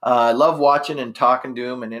 I love watching and talking to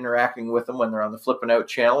him and interacting with them when they're on the Flippin' Out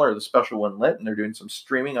channel or the Special When Lit, and they're doing some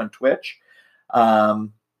streaming on Twitch.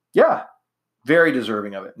 Yeah, very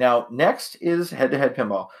deserving of it. Now, next is Head to Head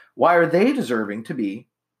Pinball. Why are they deserving to be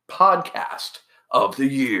Podcast of the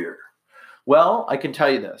Year? Well, I can tell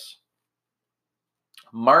you this.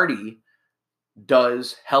 Marty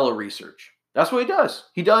does hella research. That's what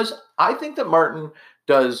he does. I think that Martin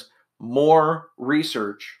does more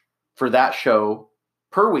research for that show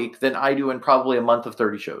per week than I do in probably a month of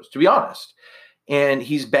 30 shows, to be honest. And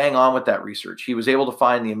he's bang on with that research. He was able to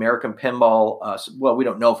find the American Pinball. We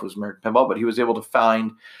don't know if it was American Pinball, but he was able to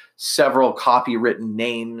find several copywritten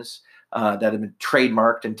names that have been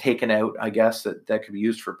trademarked and taken out, I guess, that could be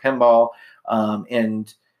used for pinball.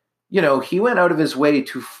 And he went out of his way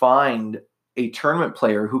to find a tournament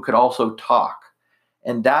player who could also talk.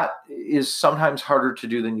 And that is sometimes harder to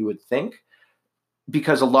do than you would think,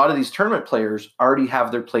 because a lot of these tournament players already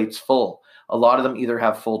have their plates full. A lot of them either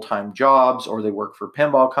have full-time jobs, or they work for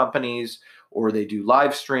pinball companies, or they do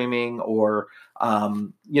live streaming, or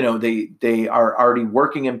they are already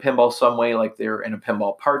working in pinball some way, like they're in a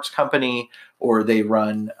pinball parts company, or they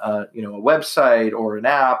run a website or an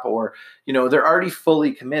app, or they're already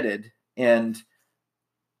fully committed. And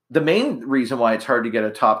the main reason why it's hard to get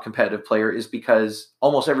a top competitive player is because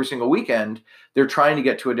almost every single weekend they're trying to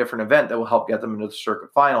get to a different event that will help get them into the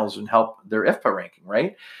circuit finals and help their IFPA ranking,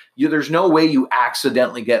 right? There's no way you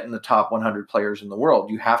accidentally get in the top 100 players in the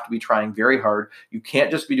world. You have to be trying very hard. You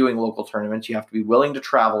can't just be doing local tournaments. You have to be willing to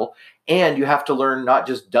travel, and you have to learn not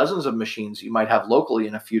just dozens of machines you might have locally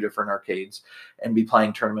in a few different arcades and be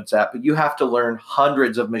playing tournaments at, but you have to learn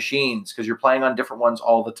hundreds of machines because you're playing on different ones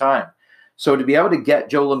all the time. So to be able to get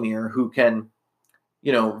Joe Lemire, who can,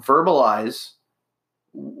 verbalize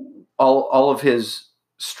all of his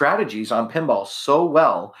strategies on pinball so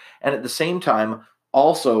well, and at the same time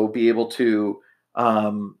also be able to,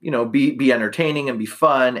 be entertaining and be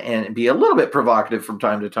fun and be a little bit provocative from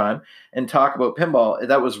time to time and talk about pinball,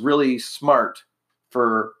 that was really smart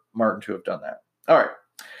for Martin to have done that. All right.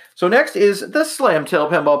 So next is the Slamtail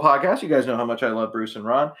Pinball Podcast. You guys know how much I love Bruce and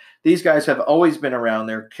Ron. These guys have always been around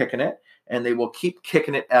there kicking it, and they will keep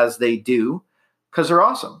kicking it as they do because they're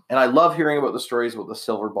awesome. And I love hearing about the stories about the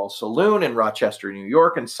Silver Ball Saloon in Rochester, New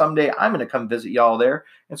York. And someday I'm going to come visit y'all there.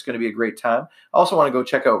 It's going to be a great time. I also want to go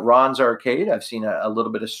check out Ron's Arcade. I've seen a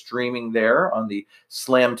little bit of streaming there on the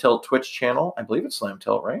Slam Tilt Twitch channel. I believe it's Slam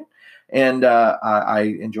Tilt, right? And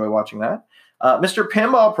I enjoy watching that. Mr.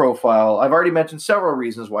 Pinball Profile, I've already mentioned several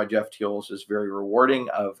reasons why Jeff Teals is very rewarding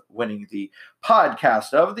of winning the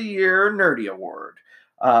Podcast of the Year Nerdy Award.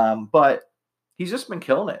 But he's just been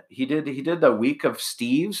killing it. He did the week of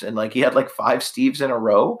Steves, and like he had like 5 Steves in a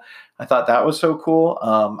row. I thought that was so cool.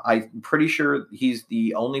 I'm pretty sure he's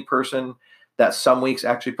the only person that some weeks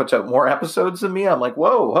actually puts out more episodes than me. I'm like,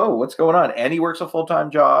 whoa, what's going on? And he works a full-time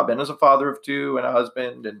job and is a father of 2 and a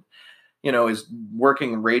husband, and is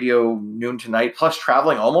working radio noon to night, plus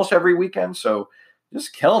traveling almost every weekend. So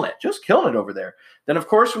just killing it over there. Then of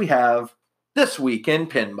course we have This Week in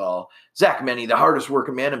Pinball. Zach Meny, the hardest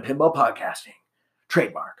working man in pinball podcasting.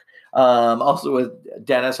 Trademark. Also with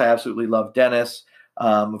Dennis. I absolutely love Dennis.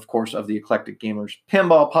 Of course, of the Eclectic Gamers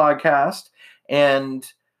Pinball podcast. And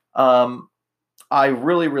I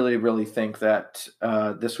really, really, really think that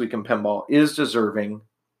This Week in Pinball is deserving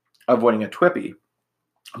of winning a Twippy.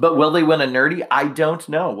 But will they win a Nerdy? I don't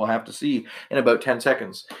know. We'll have to see in about 10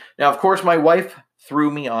 seconds. Now, of course, my wife threw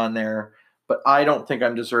me on there, but I don't think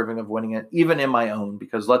I'm deserving of winning it, even in my own,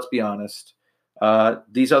 because let's be honest,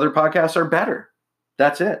 these other podcasts are better.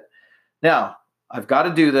 That's it. Now, I've got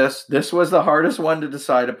to do this. This was the hardest one to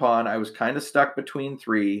decide upon. I was kind of stuck between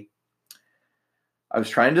 3. I was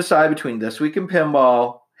trying to decide between This Week in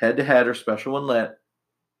Pinball, Head-to-Head, or Special and Lit.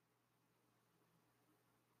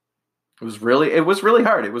 It was really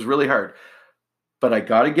hard. It was really hard. But I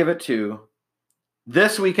got to give it to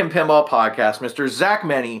This Week in Pinball podcast, Mr. Zach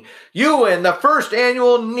Meny. You win the first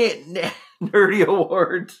annual Nerdy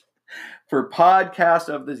Award for Podcast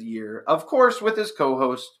of the Year. Of course, with his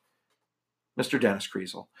co-host, Mr. Dennis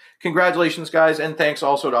Kriesel. Congratulations, guys. And thanks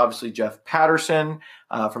also to obviously Jeff Patterson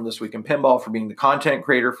from This Week in Pinball for being the content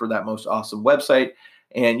creator for that most awesome website.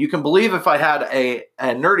 And you can believe if I had a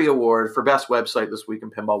Nerdy Award for Best Website This Week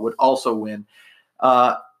in Pinball would also win.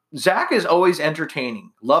 Zach is always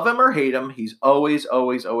entertaining. Love him or hate him, he's always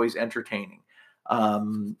entertaining.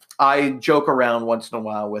 I joke around once in a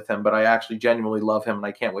while with him, but I actually genuinely love him, and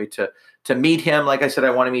I can't wait to meet him. Like I said, I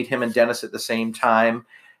want to meet him and Dennis at the same time.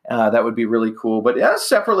 That would be really cool. But yeah,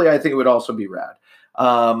 separately, I think it would also be rad.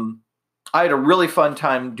 I had a really fun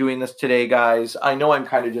time doing this today, guys. I know I'm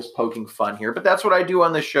kind of just poking fun here, but that's what I do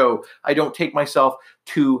on this show. I don't take myself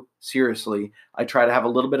too seriously. I try to have a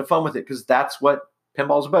little bit of fun with it because that's what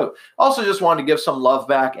pinball's about. Also, just wanted to give some love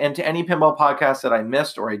back, and to any pinball podcast that I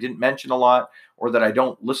missed or I didn't mention a lot or that I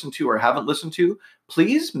don't listen to or haven't listened to,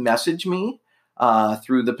 please message me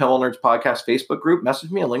through the Pinball Nerds Podcast Facebook group.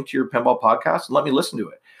 Message me a link to your pinball podcast and let me listen to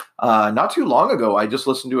it. Not too long ago, I just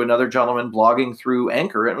listened to another gentleman blogging through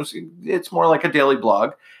Anchor. It's more like a daily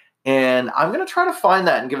blog. And I'm going to try to find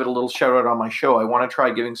that and give it a little shout out on my show. I want to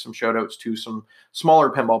try giving some shout outs to some smaller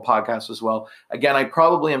pinball podcasts as well. Again, I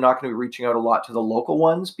probably am not going to be reaching out a lot to the local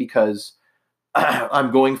ones because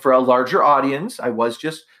I'm going for a larger audience. I was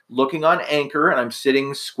just looking on Anchor, and I'm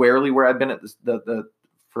sitting squarely where I've been at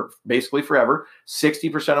for basically forever.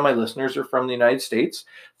 60% of my listeners are from the United States.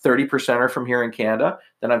 30% are from here in Canada.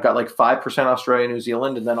 Then I've got like 5% Australia, New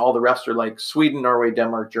Zealand, and then all the rest are like Sweden, Norway,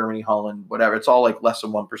 Denmark, Germany, Holland, whatever. It's all like less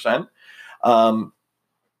than 1%.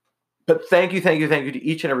 But thank you to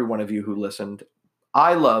each and every one of you who listened.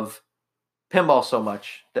 I love pinball so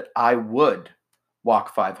much that I would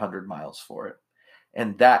walk 500 miles for it.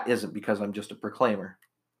 And that isn't because I'm just a proclaimer,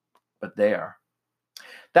 but they are.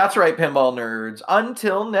 That's right, pinball nerds.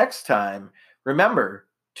 Until next time, remember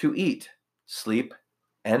to eat, sleep,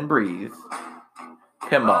 and breathe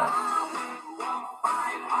pinball.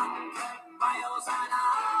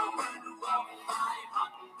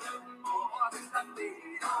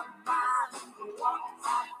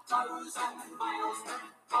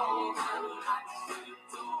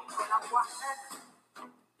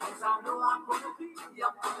 I know I'm gonna be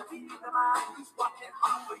the man who's working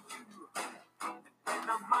hard for you. And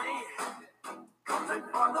the money comes in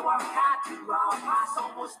for the work I do. I'll pass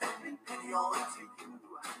almost every penny on to you.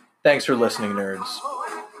 Thanks for listening, nerds.